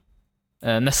liksom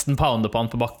nesten pounder på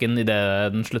han på bakken I det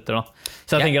den slutter da.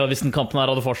 Så jeg tenker at hvis den kampen her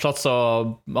hadde fortsatt, så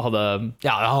hadde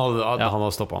han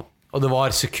hadde stoppet han. Og det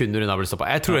var sekunder unna å bli stoppet.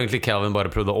 Jeg tror egentlig Kelvin bare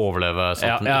prøvde å overleve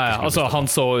altså, han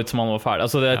så ut som han var ferdig,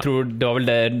 altså, jeg tror det var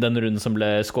vel den runden som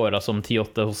ble scoret som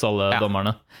 10-8 hos alle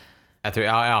dommerne. Jeg tror,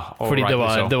 fordi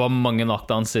det var mange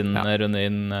knockdowns inn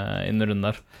runden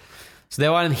der. Så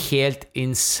det var en helt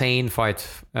insane fight.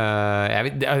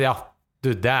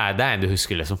 Du, det er en du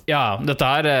husker, liksom. Ja, dette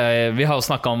her vi har jo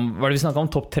snakket om. Var det vi snakket om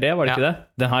topp 3, var det ikke det?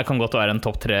 Den her kan godt være en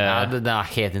topp 3. Ja, det er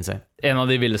helt insane. En av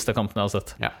de villeste kampene jeg har sett.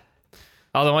 Ja,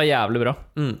 den var jævlig bra.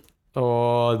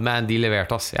 Men de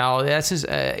leverte, ass. Ja, og jeg synes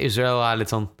Israel er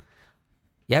litt sånn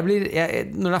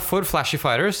når det er for flashy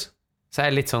fighters, så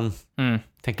er jeg litt sånn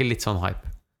tenker litt sånn hype.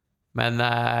 Men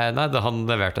nei, han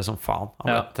leverte som faen. Han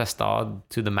ble testet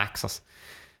to the max, ass.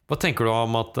 Hva tenker du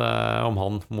om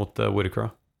han mot Whittaker?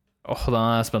 Den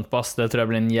er jeg spent på, ass. Det tror jeg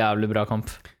blir en jævlig bra kamp.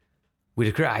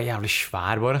 Whittaker er jævlig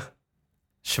svær, bare.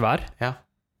 Svær? Ja.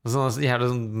 Sånn jævlig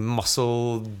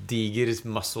sånn diger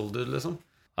muscle dude, liksom.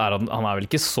 Han er vel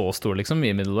ikke så stor, liksom,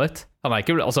 i middleweight? Han er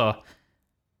ikke, altså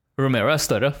Romero er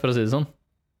større, for å si det sånn.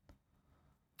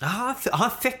 Ja, han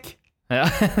er thick. Ja,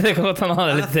 det kan godt hende han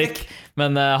er litt thick.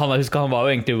 Men han var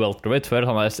jo egentlig welterweight før.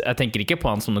 Jeg tenker ikke på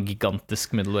han som noe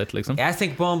gigantisk middleweight, liksom. Jeg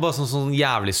tenker på han bare sånn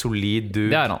jævlig solid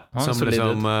dude. Det er han. Han er solid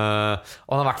liksom, og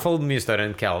han er i hvert fall mye større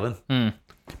enn Calvin.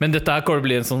 Men dette her kommer til å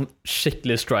bli en sånn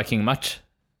skikkelig striking match.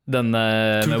 Tror du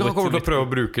han kommer til å prøve å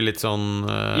bruke litt sånn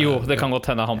Jo, det kan godt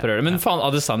hende han prøver det. Men faen,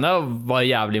 Adesanya var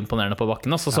jævlig imponerende på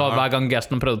bakken. Så hver gang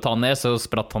Gaston prøvde å ta han ned, så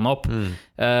spratt han opp.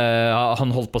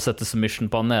 Han holdt på å sette submission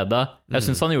på han nede. Jeg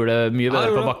synes han gjorde det mye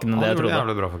bedre på bakken enn det jeg trodde.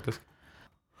 Jævlig bra, faktisk.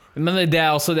 Men det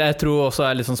jeg tror også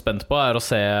er litt sånn spent på, er å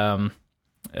se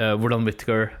hvordan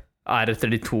Whittaker er etter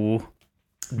de to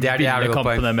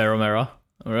kampene med Romero.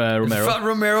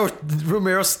 Romero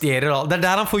stjeler alt. Det er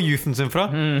der han får youthen sin fra.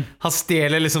 Han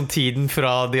stjeler liksom tiden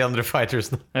fra de andre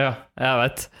fightersne. Ja, jeg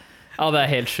vet. Ja, det er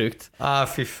helt sjukt.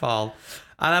 Fy faen.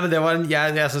 Nei, men det var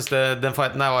jeg synes den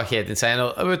fighten der var helt insane.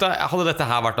 Hadde dette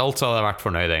her vært alt, så hadde jeg vært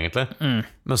fornøyd, egentlig.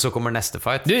 Men så kommer neste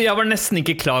fight. Jeg var nesten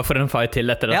ikke klar for en fight til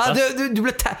etter dette. Ja,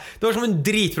 det var som en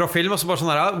dritbra film. Og så bare sånn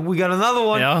her, we got another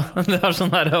one. Ja, det var sånn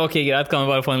her, ok, greit, kan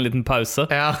vi bare få en liten pause?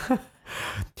 Ja.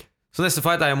 Så neste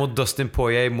fight er jo mot Dustin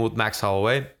Poirier mot Max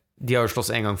Holloway. De har jo slåss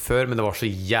en gang før, men det var så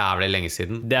jævlig lenge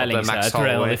siden. Det er lenge siden. Jeg tror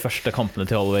det er en av de første kampene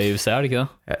til Holloway i UFC, er det ikke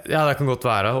det? Ja, det kan godt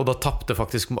være. Og da tappte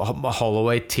faktisk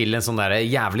Holloway til en sånn der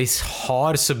jævlig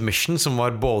hard submission, som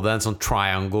var både en sånn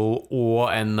triangle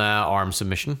og en arm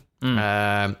submission.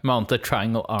 Mounted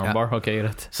triangle armbar, ok,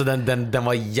 greit. Så den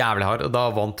var jævlig hard, og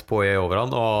da vant Poirier over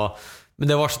han.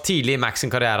 Men det var så tidlig i Max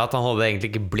sin karriere at han hadde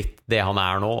egentlig ikke blitt det han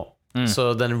er nå.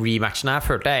 Så den rematchen her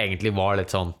følte jeg egentlig var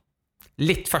litt sånn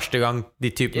litt første gang de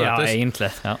type møtes. Ja, egentlig,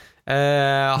 ja.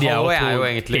 De er jo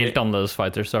egentlig helt annerledes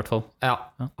fighters, i hvert fall. Ja,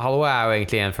 Holloway er jo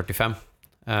egentlig 1,45.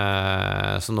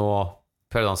 Så nå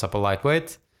prøvde han seg på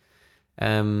lightweight.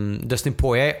 Dustin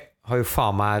Poirier har jo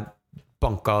faen meg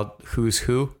banka who's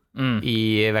who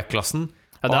i vektklassen.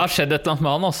 Ja, det har skjedd et eller annet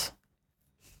med han, altså.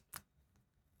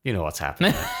 You know what's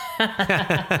happening.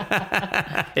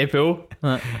 EPO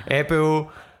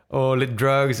og litt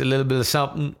drugs, a little bit of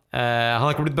something. Han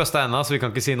har ikke blitt busta ennå, så vi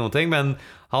kan ikke si noen ting. Men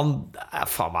han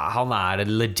er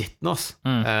legit nå,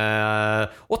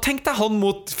 og tenk deg han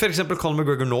mot for eksempel Conor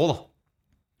McGregor nå, da.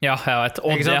 Ja, jeg vet.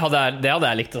 Og det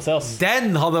hadde jeg likt å se, ass. Det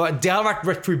hadde vært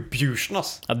retribution,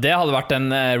 ass. Ja, det hadde vært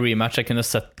en rematch jeg kunne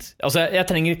sett. Altså, jeg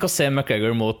trenger ikke å se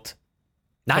McGregor mot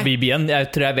Khabib igjen. Jeg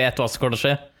tror jeg vet hva som kommer til å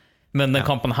skje. Men den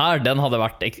kampen her, den hadde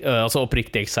vært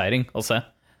oppriktig exciting å se.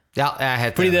 Ja, jeg er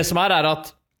helt fordi det som er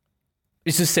at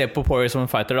hvis du ser på Poirier som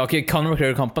en fighter, Conor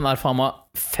McGregor-kampen er faen meg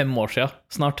 5 år siden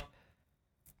snart.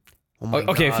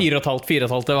 Ok,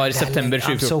 4,5. Det var i september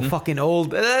 2014. I'm so fucking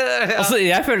old. Altså,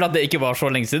 jeg føler at det ikke var så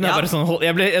lenge siden.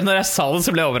 Når jeg sa det,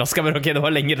 så ble jeg overrasket. Ok, det var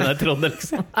lenger enn jeg trodde,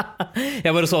 liksom.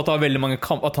 Jeg bare så at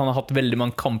han har hatt veldig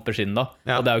mange kamper siden da.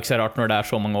 Og det er jo ikke så rart når det er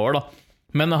så mange år da.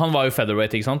 Men han var jo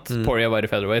featherweight, ikke sant? Poirier var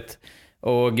i featherweight.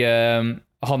 Og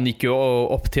han gikk jo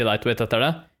opp til lightweight etter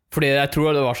det. Fordi jeg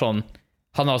tror det var sånn,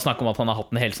 han har snakket om at han har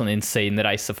hatt en helt sånn insane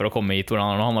reise for å komme hit hvor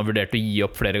han har vurdert å gi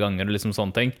opp flere ganger og liksom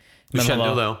sånne ting. Men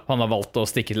han har valgt å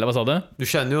stikke til det. Hva sa du? Du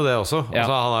kjenner jo det også. Altså,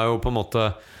 han har jo på en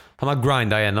måte han har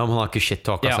grindet gjennom, han har ikke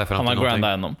shit-talket seg frem til noe. Ja, han har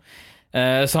grindet gjennom.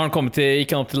 Så han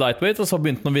gikk han opp til lightweight, og så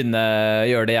begynte han å vinne,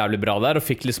 gjøre det jævlig bra der, og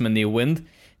fikk liksom en new wind.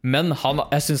 Men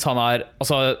jeg synes han er,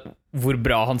 altså, hvor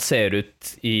bra han ser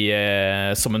ut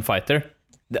som en fighter.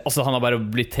 Han har bare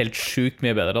blitt helt sjukt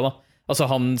mye bedre da. Altså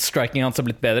striking hans har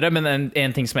blitt bedre. Men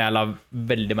en ting som jeg la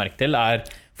veldig merke til, er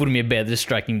hvor mye bedre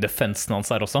striking defensen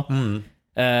hans er også.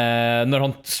 Når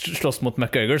han slåss mot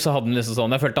McGregor, så hadde han liksom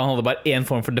sånn, jeg følte han hadde bare en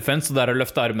form for defense, og der å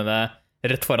løfte armene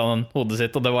rett foran hodet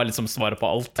sitt, og det var liksom svaret på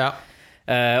alt.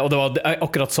 Og det var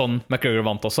akkurat sånn McGregor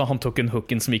vant også. Han tok en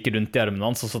hooken som gikk rundt i armene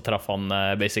hans, og så traff han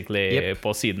basically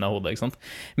på siden av hodet, ikke sant?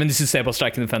 Men hvis du ser på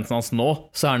striking defensen hans nå,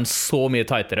 så er han så mye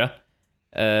tightere.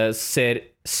 Ser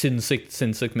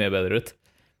sinnssykt mye bedre ut.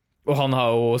 Og han har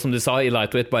jo, som du sa, i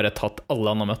lightweight bare tatt alle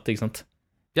han har møtt, ikke sant?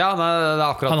 Ja, nei, det er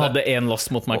akkurat Han hadde én loss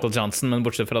mot Michael Johnson, men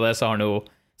bortsett fra det så har han jo,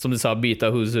 som du sa, beata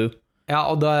Who's Who. Ja,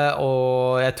 og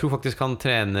jeg tror faktisk han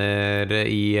trener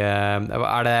i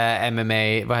er det MMA,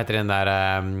 hva heter den der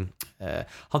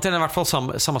han trener i hvert fall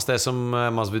samme sted som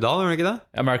Masvidal, gjør han ikke det?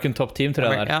 American Top Team,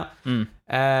 tror jeg det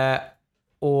er.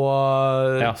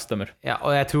 Og Ja, stemmer. ja,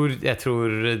 og jeg tror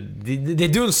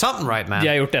they're doing something right, man. De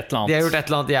har gjort et eller annet. De har gjort et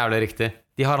eller annet jævlig riktig.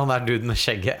 De har han der dude med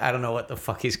skjegget. I don't know what the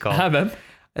fuck he's called. Hæ, hvem?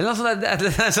 Eller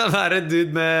sånn der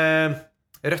dude med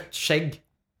rødt skjegg.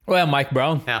 Ja, Mike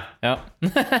Brown. Ja. Ja.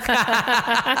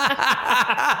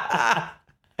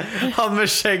 Han med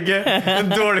skjegget. Den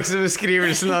dårligste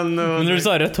beskrivelsen av noe. Men når du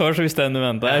sa rødt hår, så visste jeg du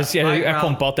mente. Jeg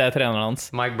kom på at det er treneren hans.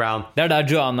 Mike Brown. Det er der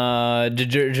Joanna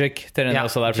Djurdjic trener Ja,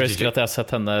 også der. For jeg husker Djurdjic. at jeg har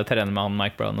sett henne trene med han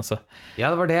Mike Brown også.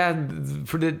 Ja, det var det.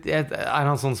 Er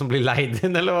han sånn som blir leid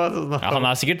inn, eller hva? Ja, han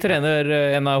er sikkert trener,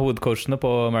 en av hovedcoachene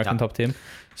på American Top Team.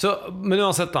 Så, men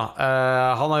uansett da,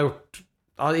 han har gjort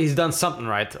he's done something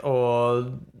right.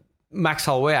 Og Max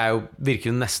Holloway er jo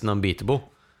virkelig nesten unbeatable.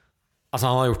 Altså,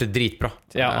 han har gjort det dritbra.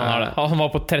 Ja, han har det. Han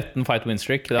var på 13 fight win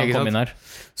streak da han Ikke kom sant? inn her.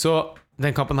 Så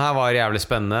den kampen her var jævlig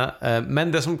spennende.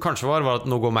 Men det som kanskje var at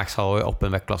nå går Max Holloway opp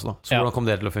en vektklasse da. Så Ja. hvordan kom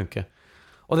det til å funke?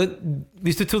 Og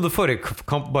hvis du trodde forrige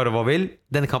kamp bare var vill,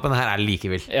 denne kampen her er like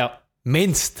vill. Ja,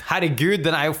 Minst! Herregud,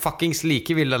 den er jo fuckings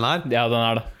like vill, den her. ja, den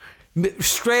er det.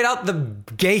 Straight out the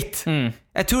gate.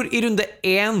 Jeg tror i runde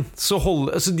 1 så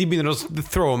de begynner å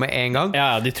throwe med en gang.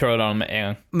 Ja, de tror han med en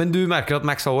gang. Men du merker at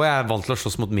Max Holloway er vant til å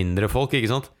slåss mot mindre folk,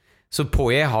 ikke sant? Så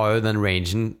Poirier har jo den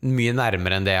rangen mye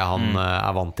nærmere enn det han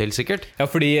er vant til, sikkert. Ja,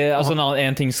 fordi altså,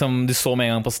 en ting som du så med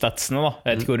en gang på statsene da.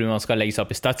 Jeg vet ikke hvor man skal legge seg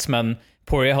opp i stats, men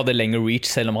Poirier hadde lengre reach,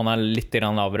 selv om han er litt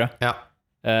grann lavere. Ja.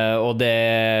 Og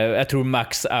jeg tror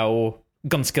Max er jo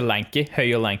ganske lanky,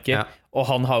 høy og lanky. Ja. Og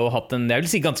han har jo hatt en, jeg vil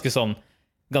si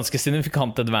ganske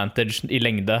signifikant advantage i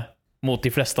lengde mot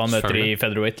de fleste han møter i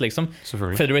featherweight, liksom.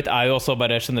 Featherweight er jo også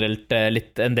bare generelt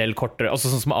en del kortere, altså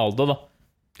sånn som Aldo da.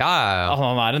 Ja.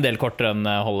 Han er en del kortere enn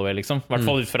Holloway, liksom. I hvert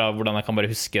fall ut fra hvordan jeg kan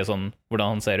bare huske sånn,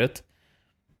 hvordan han ser ut.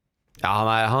 Ja,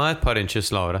 han er et par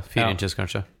inches lavere. 4 inches,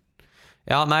 kanskje.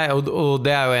 Ja, nei, og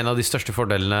det er jo en av de største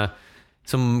fordelene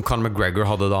som Conor McGregor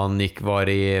hadde da han var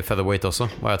i featherweight også,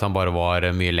 var at han bare var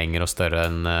mye lengre og større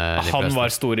enn de fleste. Han var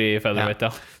stor i featherweight,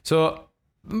 ja. Så,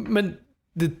 men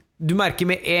du merker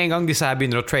med en gang disse her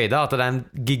begynner å trade at det er en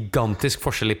gigantisk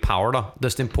forskjell i power da.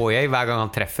 Dustin Poirier, hver gang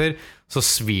han treffer, så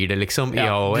svir det liksom i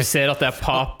Holloway. Du ser at det er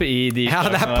pop i de Ja,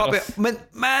 det er pop. Men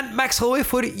Max Holloway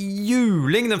får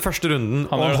juling den første runden,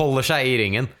 og han holder seg i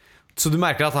ringen. Så du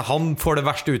merker at han får det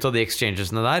verste ut av de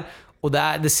exchangesene der. Og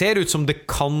det ser ut som det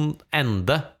kan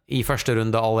ende i første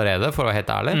runde allerede, for å være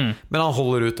helt ærlig. Men han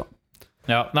holder ut da.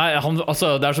 Ja, nei,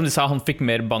 altså, det er som de sa, han fikk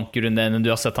mer bank i runde enn du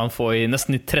har sett han få i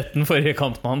nesten i 13 forrige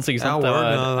kampen hans, ikke sant? Ja,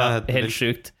 det var helt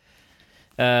sykt.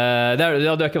 Du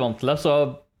er ikke vant til det, så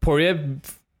Poirier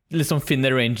liksom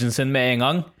finner rangen sin med en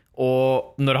gang,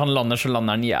 og når han lander, så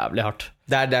lander han jævlig hardt.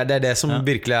 Det er det som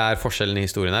virkelig er forskjellen i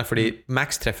historien her, fordi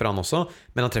Max treffer han også,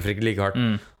 men han treffer ikke like hardt.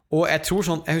 Og jeg tror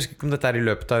sånn, jeg husker ikke om dette er i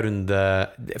løpet av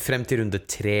frem til runde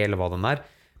 3 eller hva den er,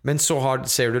 men så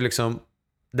ser du liksom,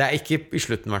 det er ikke i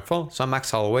slutten i hvert fall, så har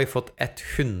Max Holloway fått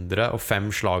 105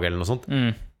 slag eller noe sånt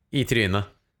i trynet.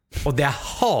 Og det er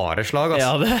harde slag,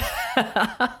 altså.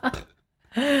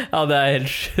 Ja, det er helt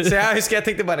sjukt. Så jeg husker jeg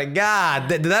tenkte bare, god,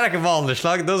 det der er ikke vanlig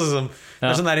slag. Det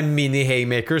er sånne der mini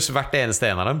haymakers hvert eneste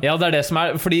en av dem. Ja, det er det som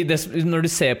er, fordi når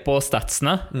du ser på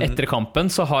statsene etter kampen,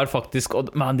 så har faktisk,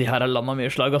 man, de her har landet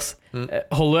mye slag, ass.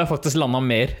 Holloway har faktisk landet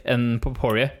mer enn på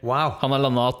Poirier. Wow. Han har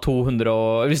landet 200,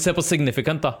 hvis du ser på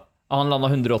significant da, han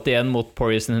landet 181 mot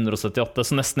Poirier sin 178,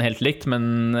 så nesten helt likt,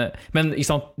 men ikke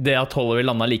sant, det at Holloway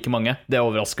landet like mange, det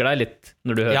overrasker deg litt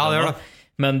når du hører det gjør det.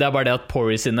 Men det er bare det at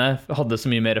Poirier sine hadde så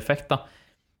mye mer effekt da.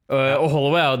 Og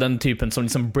Holloway er jo den typen som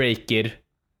liksom breaker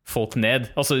folk ned.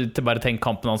 Altså, bare tenk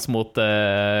kampen hans mot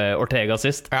Ortega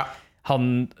sist. Ja.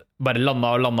 Han bare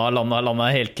landa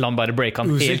helt til han bare breaka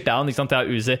han helt down, ikke sant? Ja,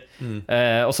 Uzi.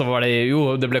 Og så var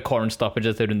det ble corn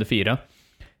stoppage etter runde 4.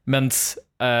 Mens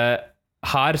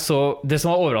her så, det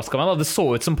som var overrasket meg da, det så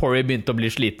ut som Poirier begynte å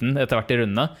bli sliten etter hvert i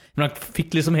rundene, men han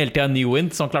fikk liksom hele tiden ny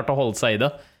wind, så han klarte å holde seg i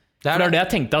det. For det er det jeg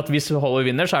tenkte, at hvis Holloway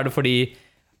vinner, så er det fordi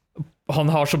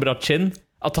han har så bra chin,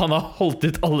 at han har holdt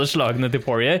ut alle slagene til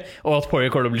Poirier, og at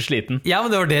Poirier kommer til å bli sliten. Ja, men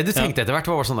det var det du tenkte etter hvert.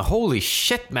 Det var sånn, holy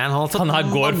shit, man. Han her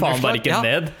går faen bare ikke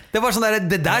ned. Det var sånn der,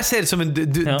 det der ser ut som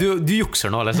du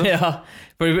jukser nå, liksom. Ja,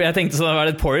 for jeg tenkte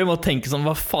sånn, Poirier må tenke sånn,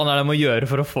 hva faen er det jeg må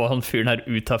gjøre for å få han fyren her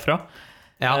ut herfra?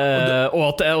 Ja,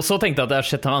 og så tenkte jeg at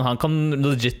shit, han kan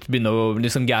legit begynne å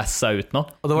liksom gasse seg ut nå.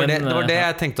 Og det var det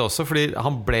jeg tenkte også, fordi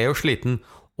han ble jo sliten.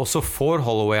 og så får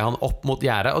Holloway han opp mot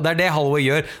gjerdet. Og det det Holloway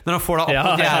gjør når han får deg opp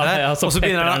mot gjerdet. så og så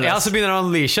begynner, så begynner han å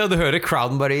unleashe, og du hører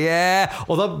crowden bare yeah!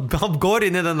 Og da han går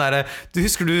inn i den der.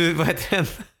 Husker du, hva heter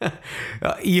den?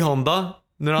 I Honda.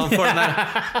 Når han får den der,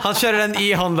 han kjører den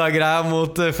i Honda-greia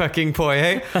mot fucking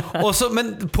Poirier.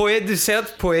 Men Poirier, du ser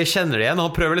at Poirier kjenner det igjen. Han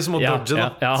prøver liksom å dodge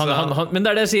men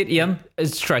det det jeg sier igjen.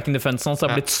 Striking defense hans har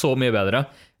blitt så mye bedre.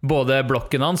 Både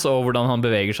blokken hans og hvordan han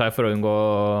beveger seg for å unngå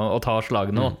å ta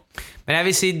slagene. Men jeg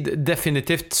vil si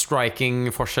definitivt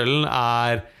striking-forskjellen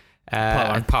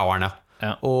poweren.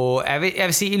 Ja. Og jeg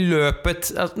vil si i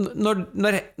løpet når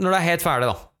det helt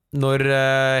ferdig da, når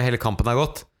hele kampen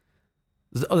gått.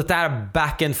 Og dette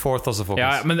back and forth også,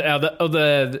 folkens. Men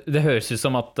det høres ut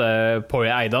som at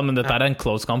Poirier eide han, men dette en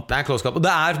close kamp. Det en close kamp, og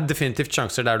det definitivt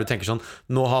sjanser der du tenker sånn,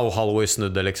 nå har Holloway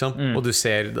snudd det liksom, og du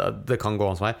ser det kan gå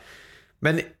hans vei.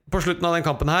 Men på slutten av den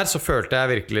kampen her så følte jeg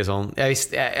virkelig sånn, jeg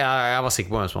var sikker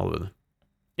på hvem som hadde vunnet.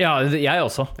 Ja, jeg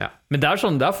også. Men det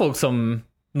sånn, det folk som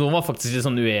noen var faktisk litt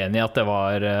sånn uenig i at det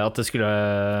skulle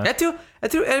jeg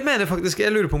mener faktisk,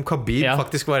 jeg lurer på om Khabib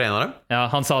faktisk var en av dem. Ja,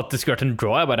 han sa at det skulle vært en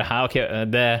draw. Jeg bare, ok,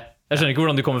 jeg skjønner ikke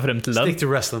hvordan du kommer frem til den. Stick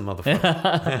to wrestling, motherfucker.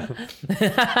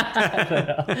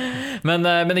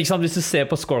 men ikke sant, hvis du ser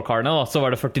på scorecardene da, så var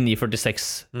det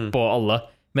 49-46 på alle.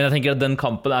 Men jeg tenker at den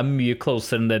kampen mye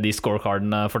closer enn det de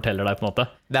scorecardene forteller deg på en måte.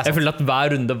 Jeg føler at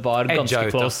hver runde var ganske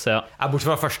close. Bortsett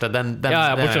fra første.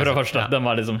 Bortsett fra første. Den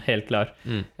var liksom helt klar.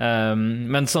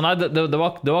 Men så nei, det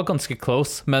var ganske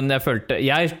close. Men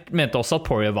jeg mente også at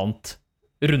Poirier vant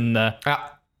runde.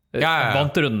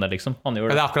 Vant runde, liksom. Han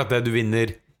gjorde det. Det akkurat det du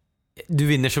vinner. Du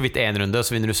vinner så vidt en runde, og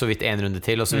så vinner du så vidt en runde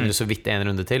til, og så vinner du så vidt en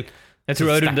runde til. Jeg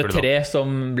tror det var runde 3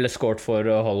 som ble scoret for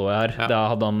Holloway her. Da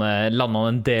hadde han landet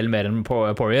en del mer enn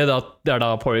Poirier. Det da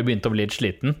Poirier begynte å bli litt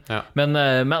sliten. Men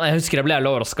jeg husker jeg ble jævlig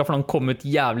overrasket, for han kom ut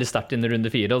jævlig sterkt inn i runde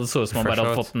 4, og det så ut som han bare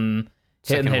hadde fått en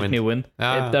helt ny win.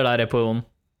 Det der på-en.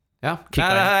 Ja,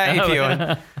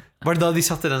 var det da de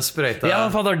satte den sprøyta? Ja,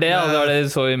 det var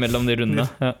det så imellom de rundene.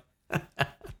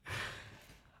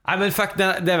 Nei, men fuck,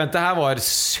 det eventet her var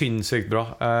sinnssykt bra.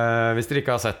 Hvis dere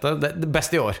ikke har sett det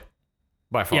beste i år.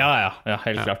 Ja,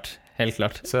 helt klart.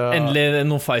 Så... Endelig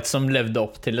noen fights som levde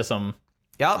opp til liksom.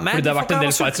 Fordi det har vært en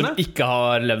del fights som ikke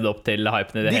har levd opp til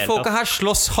hypen i det hele tatt. De folka her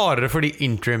slåss hardere for de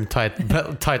interim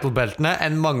title-beltene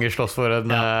enn mange slåss for et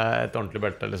ordentlig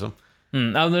belte, liksom.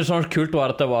 Det som var kult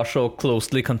var at det var så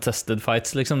closely contested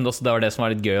fights, liksom. Det var det som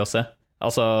var litt gøy å se.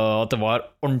 Altså at det var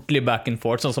ordentlig back and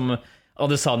forth, sånn som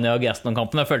Adesanya og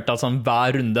Gaston-kampen. Jeg følte at sånn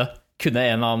hver runde kunne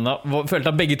en av dem.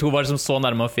 Følte at begge to var liksom så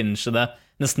nærme å finishe det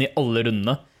nesten i alle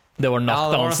rundene. Det var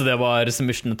knockdowns, det var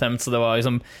submission attempts, så det var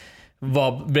liksom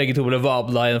begge to ble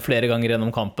vabla flere ganger gjennom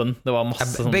kampen. Det var masse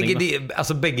sånne ting.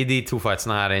 Begge de to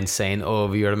fightsene her insane, og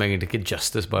vi gjør dem egentlig ikke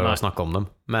justice bare å snakke om dem.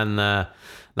 Men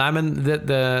jeg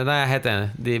er helt enig.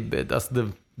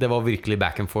 Det var virkelig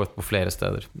back and forth på flere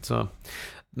steder. Så.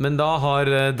 Men da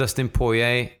har Dustin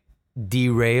Poirier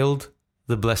derailed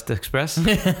The Blessed Express.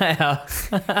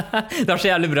 Det var så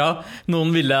jævlig bra. Noen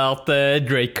ville at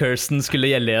Drake Kirsten skulle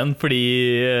gjelde igjen, fordi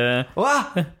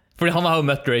han har jo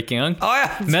møtt Drake en gang.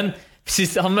 Men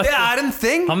det en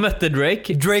thing! Han møtte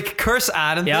Drake. Drake Curse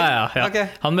en thing? Ja. Okay.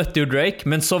 Han møtte jo Drake,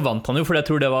 men så vant han jo, for jeg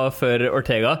tror det var før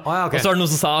Ortega. Og så var det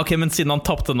noen som sa, ok, men siden han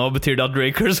tappte nå, betyr det at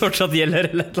Drake Curse fortsatt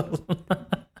gjelder, eller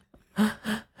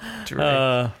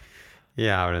Drake.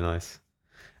 Jævlig nice.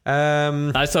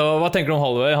 Nei, så hva tenker du om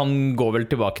Holloway? Han går vel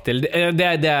tilbake til det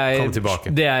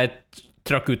jeg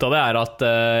trakk ut av det at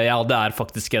det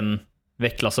faktisk en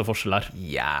vektklasseforskjell her.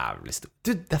 Jævlig stor.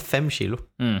 Det 5 kilo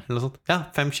eller noe sånt. Ja,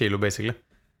 5 kilo basically.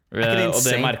 Og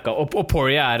det merket. Og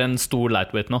Poirier en stor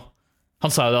lightweight nå. Han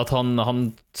sa jo at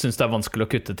han synes det vanskelig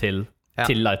å kutte til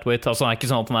lightweight. Altså han ikke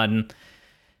sånn at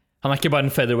han ikke bare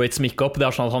en featherweight som gikk opp. Det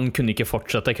sånn at han kunne ikke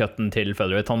fortsette kutten til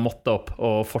featherweight. Han måtte opp,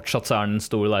 og fortsatt så han en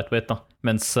stor lightweight da.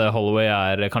 Mens Holloway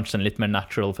kanskje en litt mer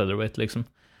natural featherweight liksom.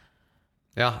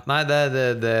 Ja, nei, det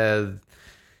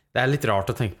litt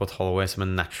rart å tenke på at Holloway som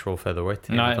en natural featherweight.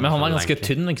 Nei, men han ganske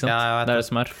tynn, ikke sant? Ja, det det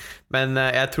som Men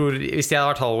jeg tror, hvis jeg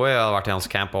hadde vært Holloway og hadde vært i hans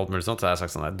camp og alt mulig sånt, så hadde jeg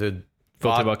sagt sånn, dude,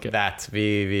 fuck that,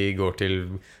 vi går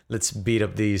til let's beat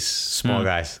up these small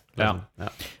guys. Ja.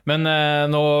 Men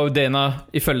nå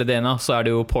ifølge Dana så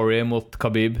det jo Poirier mot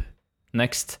Khabib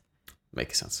next.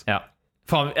 Make sense. Ja.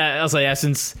 Faen, jeg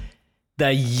synes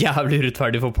det jævlig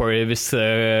urettferdig for Poirier hvis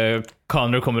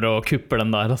Conor kommer og kupper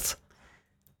den der, altså.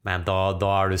 Men da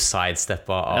du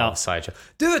sidesteppa av sideshow.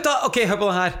 Du vet da, ok, hør på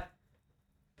det her.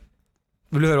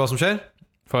 Vil du høre hva som skjer?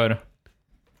 Få høre.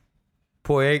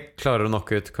 Poirier klarer å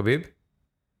knocke ut Khabib.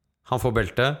 Han får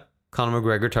belte. Conor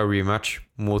McGregor tar rematch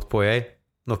mot Poirier.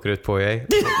 knocker ut på jeg.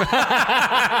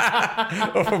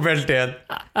 Og får belt igjen.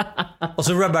 Og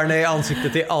så rubber han det i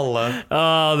ansiktet til alle.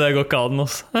 Det går ikke an,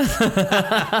 altså.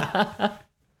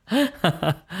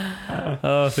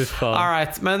 Fy faen.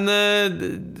 Alright, men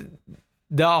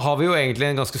da har vi jo egentlig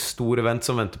en ganske stor event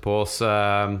som venter på oss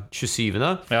 27.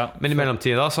 Ja. Men i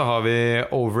mellomtida så har vi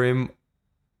Overeem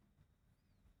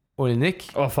og Linnik.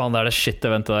 Faen, det er det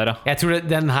shit-eventet der, ja. Jeg tror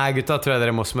den her gutta tror jeg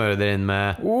dere må smøre dere inn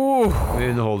med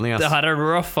underholdning, ass. Det her er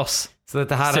rough, ass. Så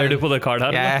dette her Ser du på det card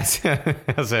her? Ja, jeg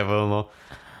ser på det nå.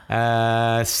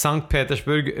 Sankt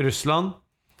Petersburg, Russland.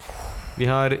 Vi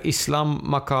har Islam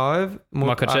Makaev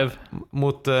Makachev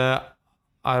mot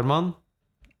Arman.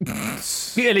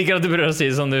 Jeg liker at du prøver å si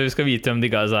det sånn, du skal vite hvem de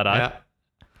guys her er. Ja.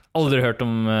 Aldri hørt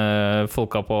om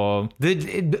folka på...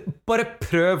 Bare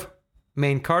prøv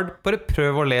maincard. Bare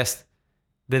prøv å lese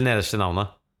det nederste navnet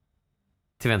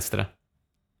til venstre.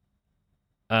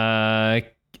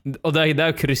 Og det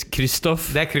er jo Kristoff.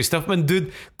 Det er Kristoff, men dude,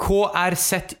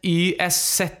 KRZYSZTOF.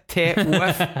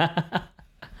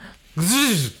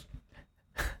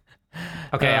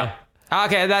 Ok, ja.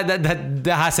 Ok,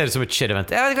 det her ser ut som et shit-event.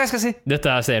 Jeg vet ikke hva jeg skal si.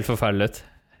 Dette her ser helt forferdelig ut.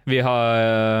 Vi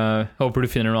har håper du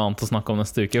finner noe annet å snakke om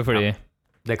neste uke, fordi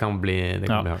det kan bli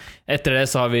hardt. Etter det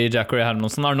så har vi Jackery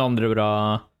Hermansen. Har noen andre bra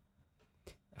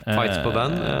fights på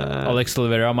den? Alex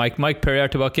Oliveira, Mike Perry er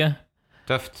tilbake.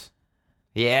 Tøft.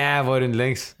 Yeah, vår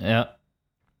underlings. Ja,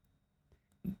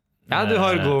 du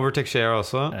har Glover Teixeira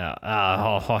også.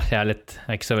 jeg er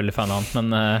ikke så veldig fan av han, men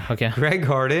ok. Greg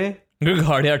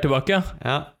Hardy er tilbake.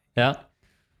 Ja.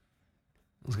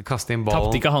 Han skal kaste inn ballen.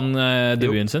 Tappte ikke han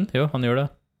debuten sin? Jo, han gjorde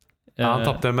det. Ja, han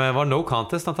tappte med, var no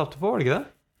contest han tappte på, var det ikke det?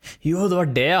 Jo, det var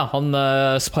det, ja. Han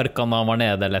sparket han da han var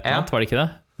nede eller et eller annet, var det ikke det?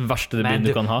 Verste debuten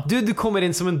du kan ha. Du kommer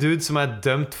inn som en dude som er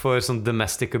dømt for sånn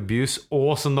domestic abuse,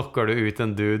 og så knocker du ut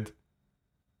en dude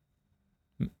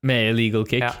med illegal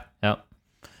kick. Ja.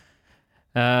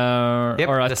 Yep,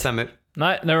 all right. det stemmer.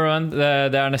 Nei, never mind.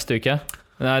 Det er neste uke.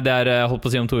 Nei, det er holdt på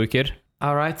å si om 2 uker.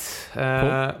 All right.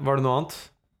 Var det noe annet?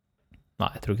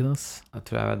 Nei, jeg tror ikke det. Jeg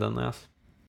tror jeg vet den, ja.